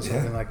Minneapolis. Yeah.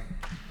 Something like,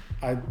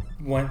 I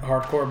went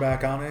hardcore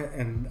back on it,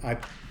 and I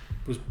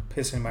was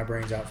pissing my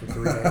brains out for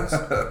 3 days.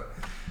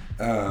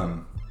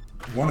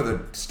 One of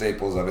the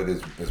staples of it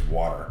is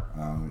water.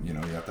 You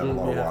have to have a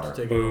lot of You water. have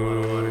to take a lot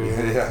of water. You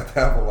have to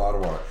have a lot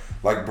of water.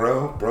 Like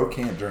bro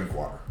can't drink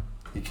water.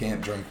 He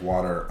can't drink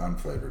water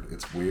unflavored.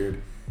 It's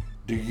weird.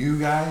 Do you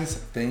guys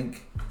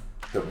think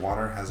that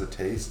water has a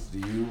taste? Do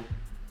you?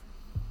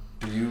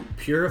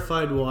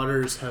 Purified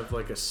waters have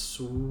like a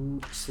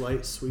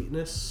slight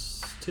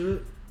sweetness to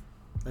it,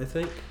 I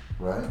think.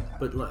 Right.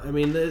 But I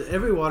mean,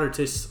 every water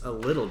tastes a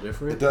little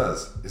different. It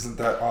does. Isn't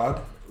that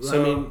odd? I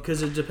mean,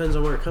 because it depends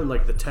on where it comes.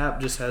 Like the tap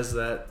just has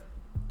that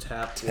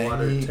tap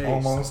water Tangy taste,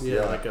 almost,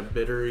 yeah. like a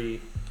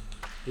bittery,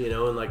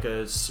 and like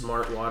a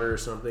Smart Water or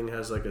something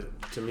has like a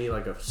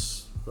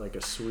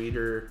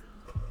sweeter,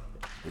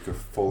 Like a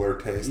fuller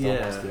taste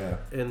almost. Yeah.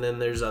 And then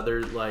there's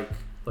other like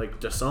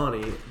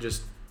Dasani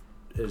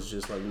is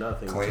just like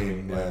nothing. Clean. To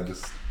me. Yeah. Like,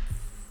 Just.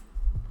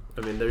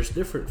 I mean, there's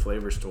different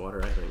flavors to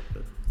water, I think.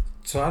 But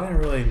So I didn't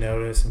really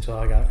notice until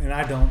I got,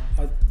 and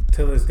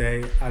to this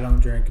day, I don't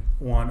drink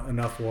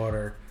enough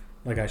water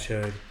like I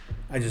should.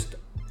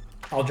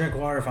 I'll drink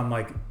water if I'm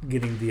like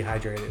getting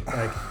dehydrated.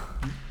 Like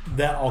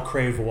that, I'll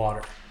crave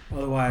water.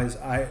 Otherwise,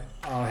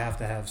 I'll have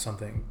to have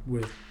something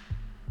with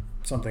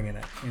something in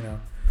it. You know,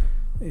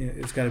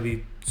 it's got to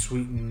be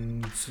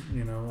sweetened.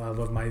 You know, I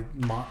love my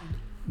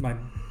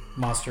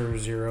Monster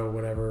Zero,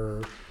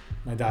 whatever,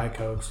 my Diet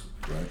Cokes.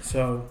 Right.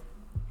 So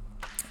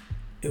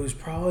it was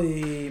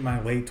probably my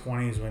late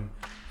 20s when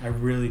I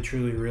really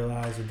truly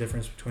realized the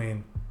difference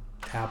between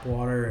tap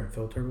water and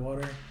filtered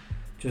water.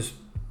 Just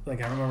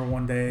like I remember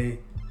one day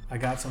I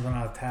got something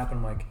out of tap and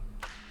I'm like,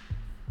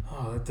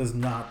 oh, that does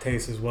not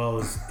taste as well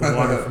as the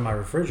water from my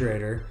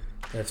refrigerator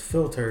that's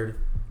filtered.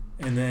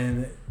 And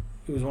then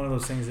it was one of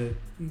those things that,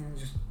 you know,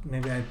 just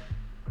maybe I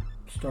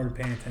started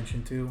paying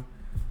attention to,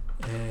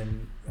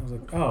 and I was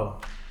like,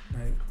 oh,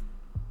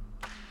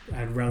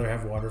 I'd rather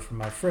have water from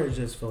my fridge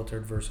that's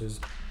filtered versus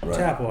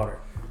tap water.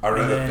 I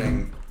read a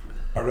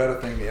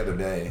thing the other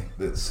day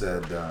that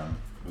said,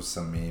 it was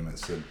some meme. It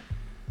said,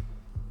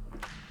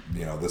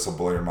 you know, this will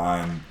blow your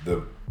mind.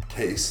 The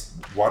taste,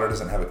 water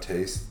doesn't have a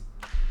taste.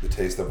 The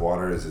taste of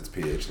water is its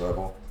pH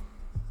level.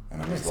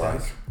 And I was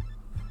like,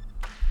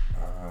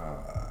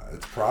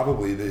 it's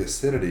probably the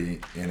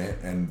acidity in it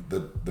and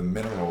the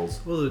minerals.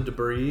 Well, the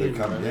debris. That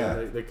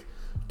come, like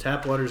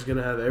tap water is going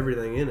to have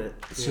everything in it.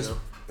 It's just,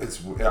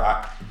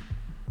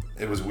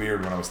 it was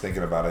weird when I was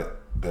thinking about it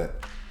that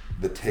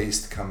the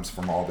taste comes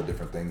from all the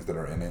different things that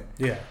are in it.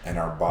 Yeah. And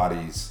our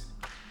bodies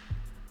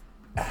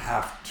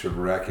have to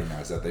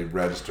recognize that. They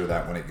register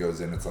that when it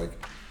goes in. It's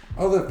like,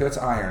 oh, look, that's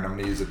iron. I'm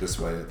going to use it this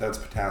way. That's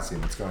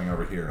potassium. It's going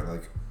over here.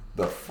 Like,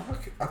 the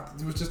fuck?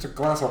 It was just a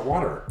glass of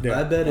water. Yeah.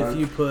 I bet if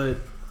you put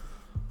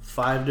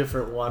 5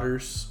 different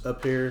waters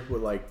up here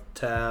with like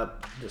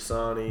tap,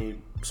 Dasani,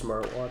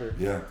 Smart Water.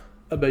 Yeah.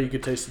 I bet you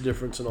could taste the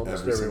difference in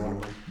almost every one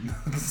of them.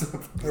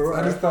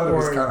 I just thought it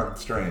was kind of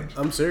strange.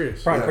 I'm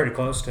serious. Probably pretty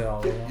close to all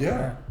of them.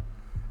 Yeah.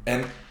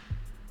 And,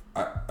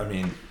 I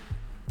mean,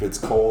 if it's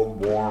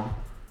cold, warm,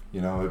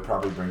 you know, it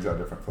probably brings out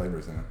different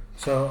flavors in it.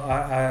 So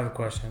I have a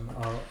question.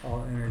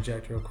 I'll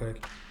interject real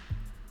quick.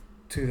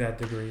 To that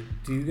degree,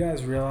 do you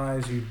guys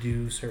realize you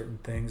do certain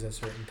things at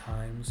certain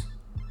times?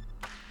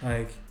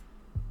 Like,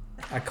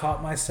 I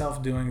caught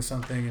myself doing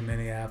something in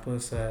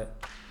Minneapolis that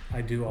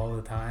I do all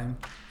the time,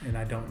 and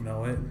I don't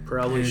know it.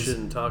 Probably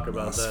shouldn't talk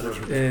about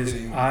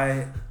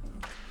that.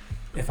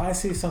 If I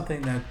see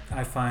something that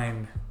I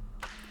find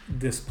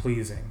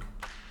displeasing,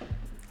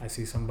 I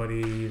see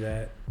somebody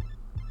that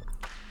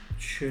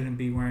shouldn't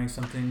be wearing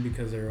something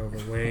because they're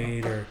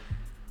overweight or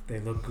they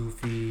look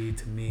goofy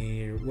to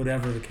me or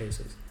whatever the case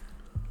is.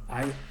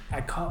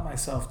 I caught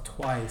myself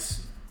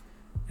twice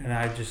and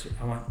I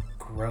went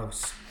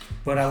gross,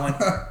 but I went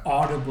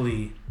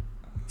audibly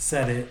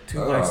said it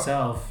to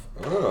myself,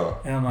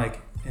 and I'm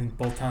like, and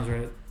both times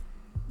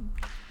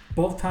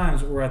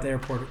we're at the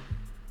airport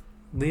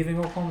leaving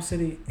Oklahoma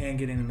City and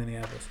getting to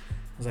Minneapolis.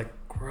 I was like,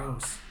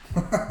 gross.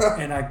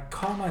 And I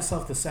caught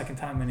myself the second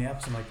time in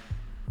Minneapolis. I'm like,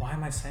 why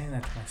am I saying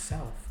that to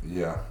myself?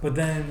 Yeah. But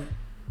then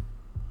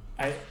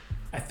I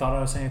thought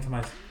I was saying it to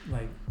my,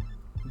 like,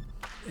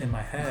 in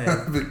my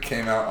head. It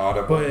came out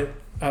audible. But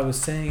I was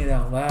saying it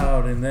out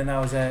loud, and then I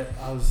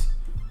was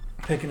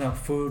picking up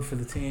food for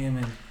the team,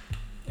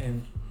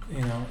 and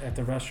you know, at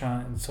the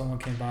restaurant, and someone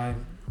came by,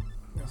 and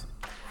I was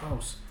like,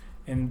 gross.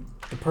 And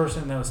the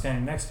person that was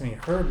standing next to me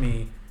heard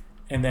me,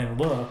 and then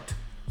looked.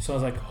 So I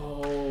was like,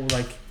 oh,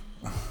 like,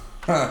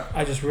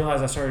 I just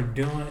realized I started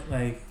doing it,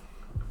 like,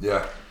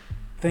 yeah,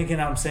 thinking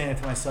I'm saying it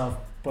to myself,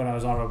 but I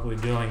was audibly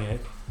doing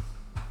it,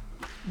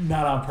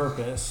 not on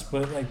purpose.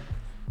 But like,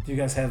 do you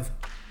guys have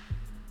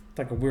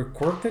like a weird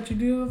quirk that you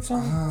do with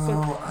something?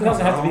 It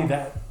doesn't have to be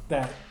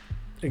that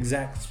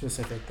exact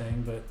specific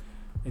thing, but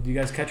do you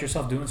guys catch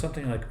yourself doing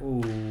something you're like,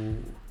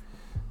 ooh,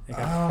 like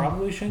I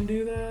probably shouldn't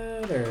do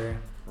that? Or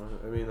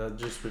I mean, that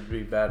just would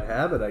be bad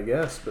habit, I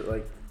guess. But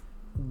like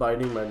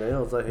biting my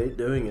nails, I hate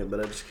doing it, but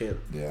I just can't.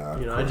 Yeah.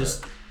 You know, it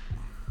just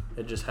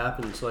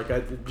happens. Like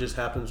it just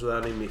happens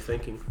without even me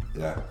thinking.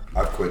 Yeah,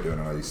 I've quit doing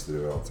it. I used to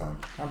do it all the time.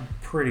 I'm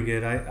pretty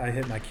good. I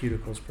hit my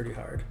cuticles pretty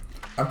hard.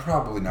 I'm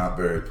probably not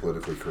very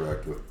politically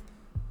correct with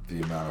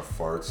the amount of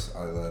farts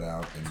I let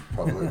out in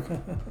public.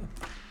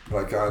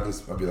 Like, I'd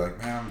be like,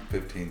 man, I'm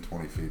 15,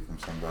 20 feet from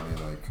somebody.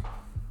 Like,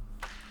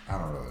 I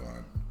don't really want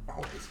to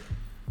hold this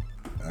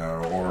in.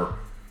 Or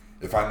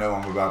if I know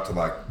I'm about to,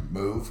 like,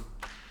 move,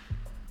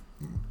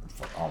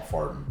 I'll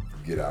fart and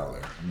get out of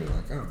there. I'll be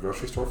like, oh,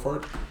 grocery store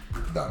fart?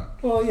 Done.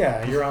 Well,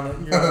 yeah, you're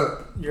on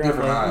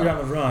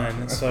the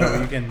run, so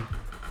you can.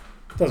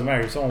 It doesn't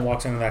matter if someone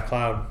walks into that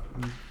cloud.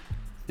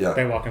 Yeah.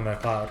 They walk into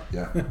that cloud.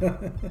 Yeah.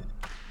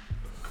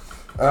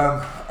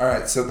 All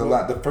right. So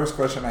the first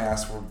question I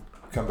asked, we'll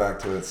come back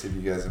to it. See if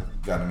you guys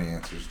have got any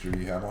answers. Drew,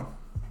 you have one?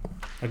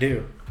 I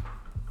do.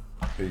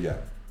 Who you got?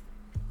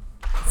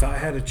 If I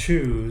had to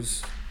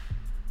choose,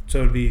 so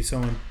it'd be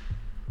someone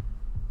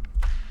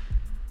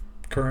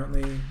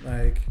currently,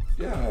 like.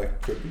 Yeah,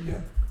 it could be.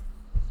 Yeah.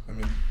 I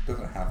mean, it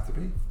doesn't have to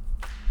be.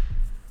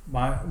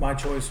 my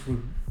choice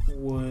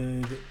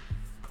would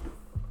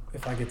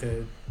if I get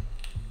to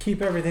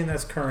keep everything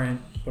that's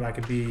current, but I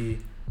could be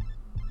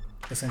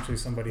essentially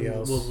somebody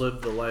else. We'll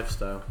live the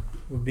lifestyle.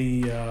 Would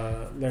be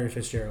Larry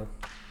Fitzgerald.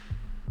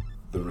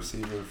 The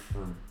receiver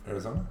from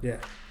Arizona? Yeah.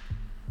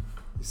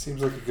 He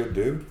seems like a good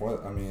dude.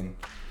 What? I mean,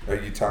 are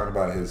you talking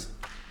about his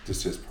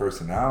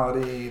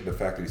personality, the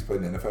fact that he's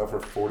played in the NFL for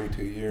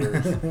 42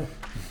 years?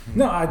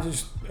 No, I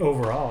just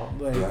overall,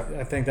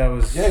 I think that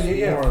was more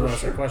or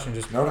less the question.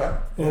 Just no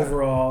doubt.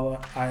 Overall,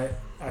 I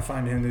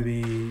find him to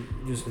be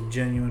just a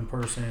genuine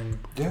person.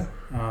 Yeah.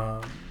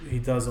 He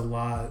does a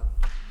lot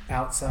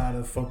outside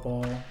of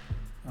football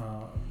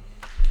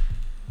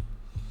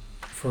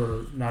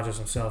for not just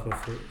himself, but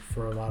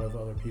for a lot of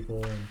other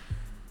people, and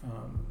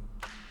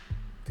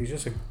he's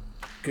just a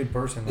good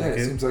person. Yeah,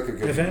 it seems like a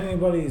good. If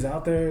anybody's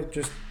out there,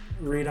 just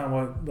read on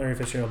what Larry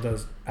Fitzgerald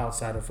does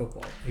outside of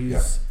football.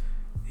 He's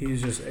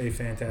just a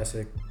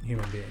fantastic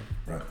human being.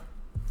 Right.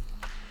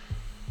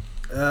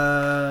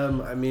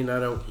 I mean, I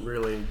don't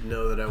really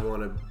know that I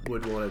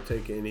would want to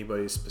take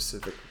anybody's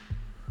specific,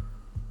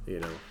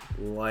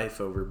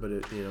 life over.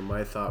 But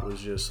my thought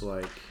was just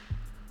like,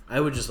 I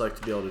would just like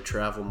to be able to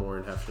travel more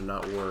and have to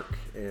not work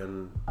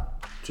and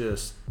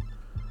just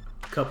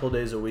a couple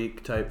days a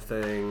week type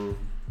thing.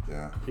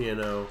 Yeah. Be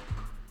able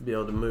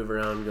to move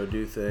around, go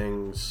do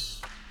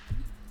things,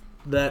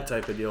 that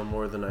type of deal,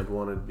 more than I'd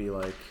want to be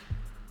like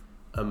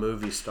a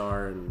movie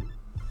star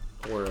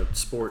or a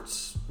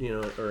sports,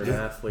 or an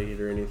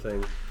athlete or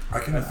anything.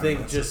 I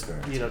think just,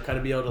 kind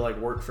of be able to like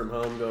work from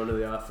home, go into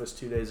the office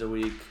 2 days a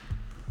week,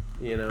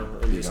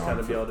 and just kind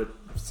of be able to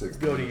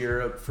go to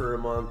Europe for a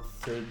month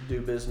to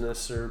do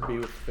business or be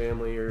with the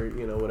family or,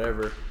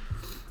 whatever.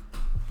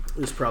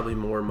 Is probably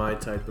more my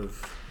type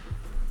of,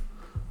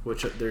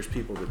 which there's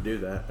people that do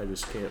that. I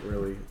just can't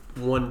really,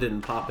 one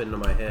didn't pop into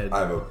my head.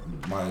 I have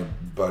my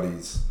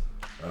buddy's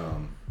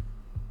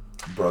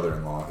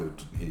brother-in-law who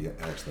he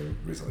actually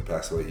recently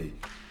passed away.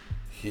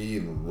 He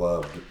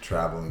loved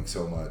traveling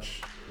so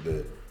much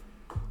that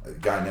the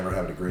guy never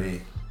had a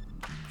degree,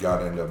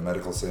 got into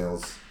medical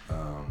sales,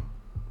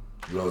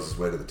 rose his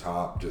way to the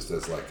top just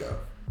as like a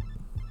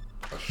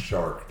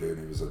shark, dude.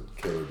 He was a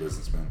killer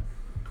businessman,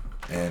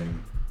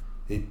 and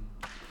he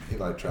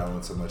liked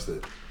traveling so much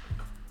that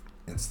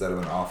instead of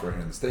an offer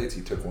here in the States,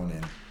 he took one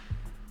in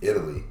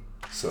Italy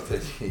so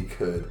that he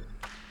could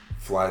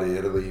fly to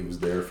Italy. He was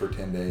there for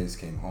 10 days,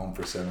 came home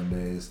for 7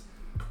 days.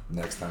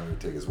 Next time he would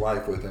take his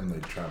wife with him.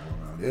 They'd travel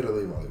around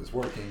Italy while he was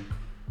working.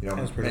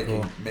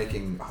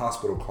 Making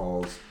hospital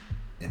calls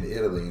in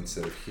Italy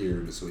instead of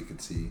here just so he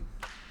could see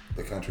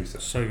the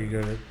countryside. So you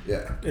go to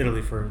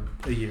Italy for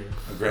a year.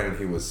 Granted,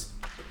 he was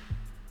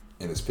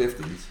in his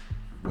 50s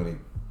when he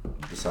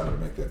decided to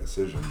make that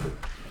decision, but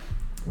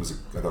I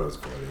thought it was a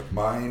cool idea.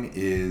 Mine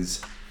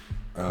is...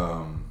 the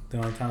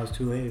only time it's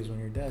too late is when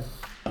you're dead.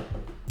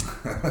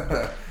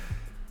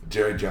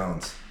 Jerry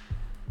Jones.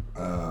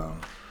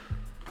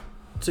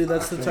 See,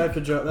 that's the type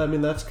of job. I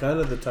mean, that's kind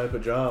of the type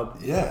of job.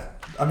 Yeah,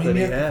 I mean,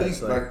 you have to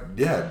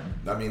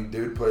think I mean,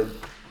 dude played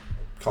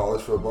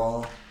college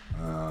football,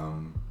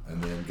 and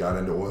then got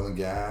into oil and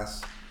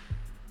gas.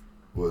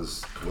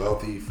 Was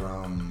wealthy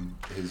from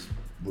his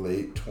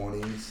late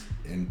 20s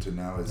into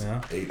now his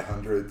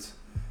 800s.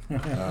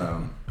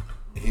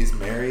 He's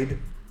married,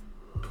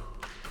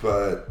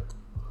 but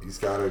he's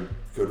got a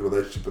good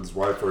relationship with his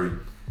wife. Where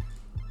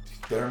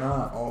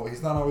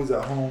he's not always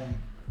at home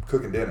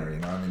cooking dinner.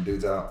 I mean,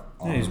 dude's out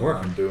on he's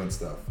working, doing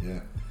stuff.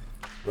 Yeah,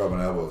 rubbing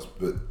elbows.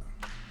 But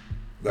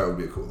that would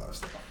be a cool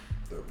lifestyle.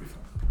 That would be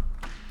fun.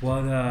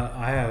 What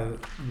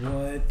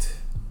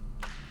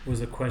was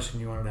the question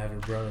you wanted to have your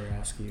brother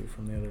ask you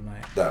from the other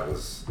night? That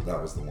was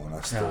the one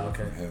I stole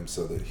from him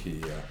so that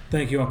he.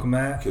 Thank you, Uncle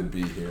Matt. Could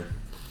be here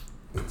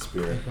in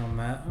spirit. Thank you, Uncle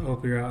Matt. I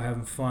hope you're out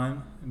having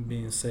fun and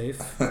being safe.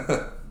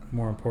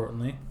 More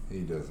importantly,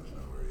 he doesn't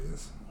know where he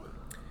is.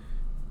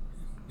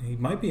 He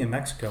might be in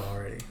Mexico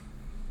already.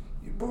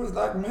 You boys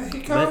like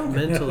Mexico?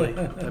 Mentally.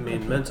 I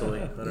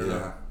don't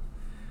know.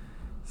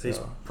 He's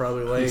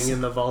probably laying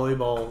in the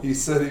volleyball. He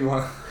said he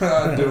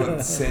wanted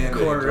doing sand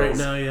court angels. right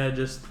now. Yeah,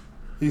 just.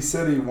 He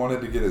said he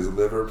wanted to get his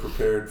liver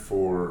prepared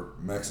for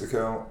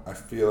Mexico. I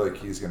feel like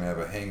he's gonna have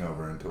a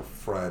hangover until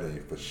Friday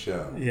for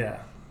sure. Yeah,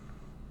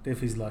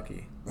 if he's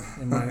lucky.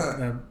 It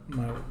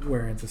might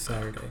wear into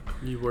Saturday.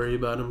 You worry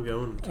about him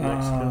going to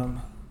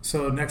Mexico?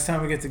 So next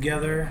time we get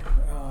together,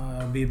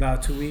 it'll be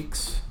about 2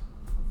 weeks,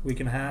 week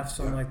and a half,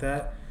 something like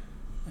that.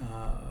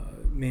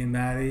 Me and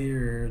Maddie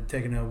are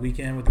taking a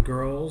weekend with the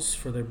girls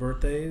for their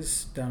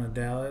birthdays down in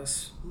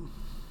Dallas.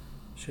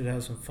 Should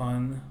have some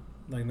fun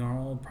like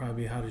normal.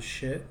 Probably be hot as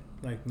shit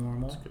like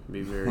normal. It's going to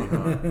be very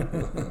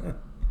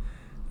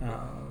hot.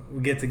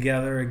 We get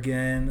together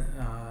again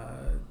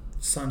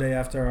Sunday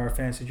after our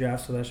fantasy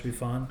draft, so that should be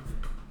fun.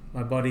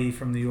 My buddy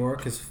from New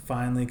York is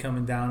finally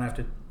coming down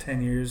after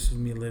 10 years of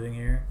me living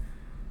here.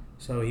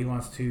 So he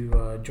wants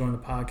to join the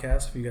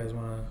podcast if you guys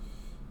want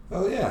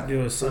to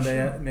do a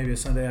Sunday, maybe a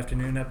Sunday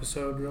afternoon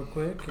episode real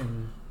quick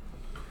and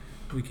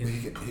We can.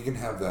 He can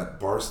have that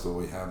bar stool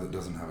we have that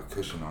doesn't have a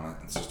cushion on it.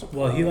 It's just a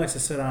Well, he likes to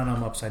sit on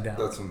them upside down.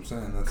 That's what I'm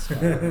saying. That's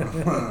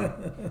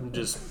fine.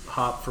 Just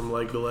hop from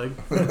leg to leg.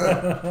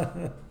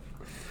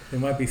 It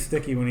might be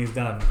sticky when he's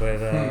done, but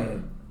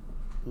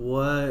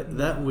What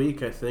that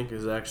week I think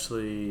is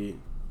actually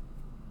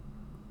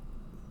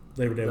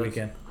Labor Day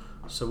weekend.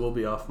 So we'll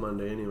be off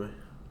Monday anyway.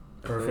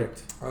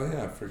 Perfect. Oh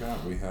yeah, I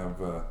forgot we have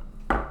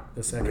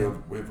The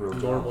second. we have real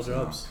Normal jobs.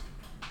 jobs.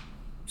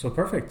 So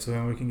perfect. So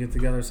then we can get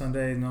together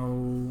Sunday.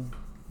 No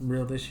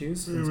real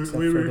issues. except for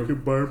We the-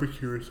 could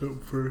barbecue or something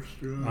first.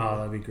 Oh,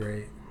 that'd be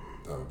great.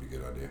 That would be a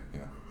good idea. Yeah.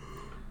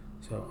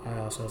 So I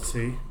also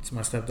see it's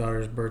my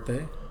stepdaughter's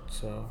birthday.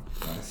 So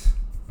Nice.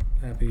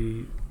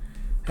 happy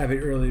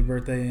early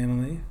birthday,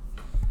 Emily.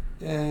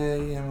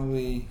 Yay,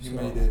 Emily, you So-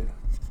 made it.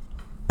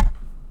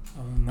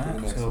 Other than To the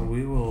that, next so one.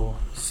 we will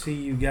see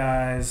you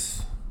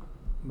guys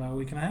about a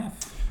week and a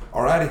half.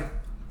 Alrighty.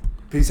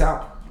 Peace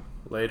out.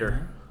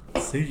 Later.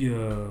 See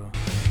ya.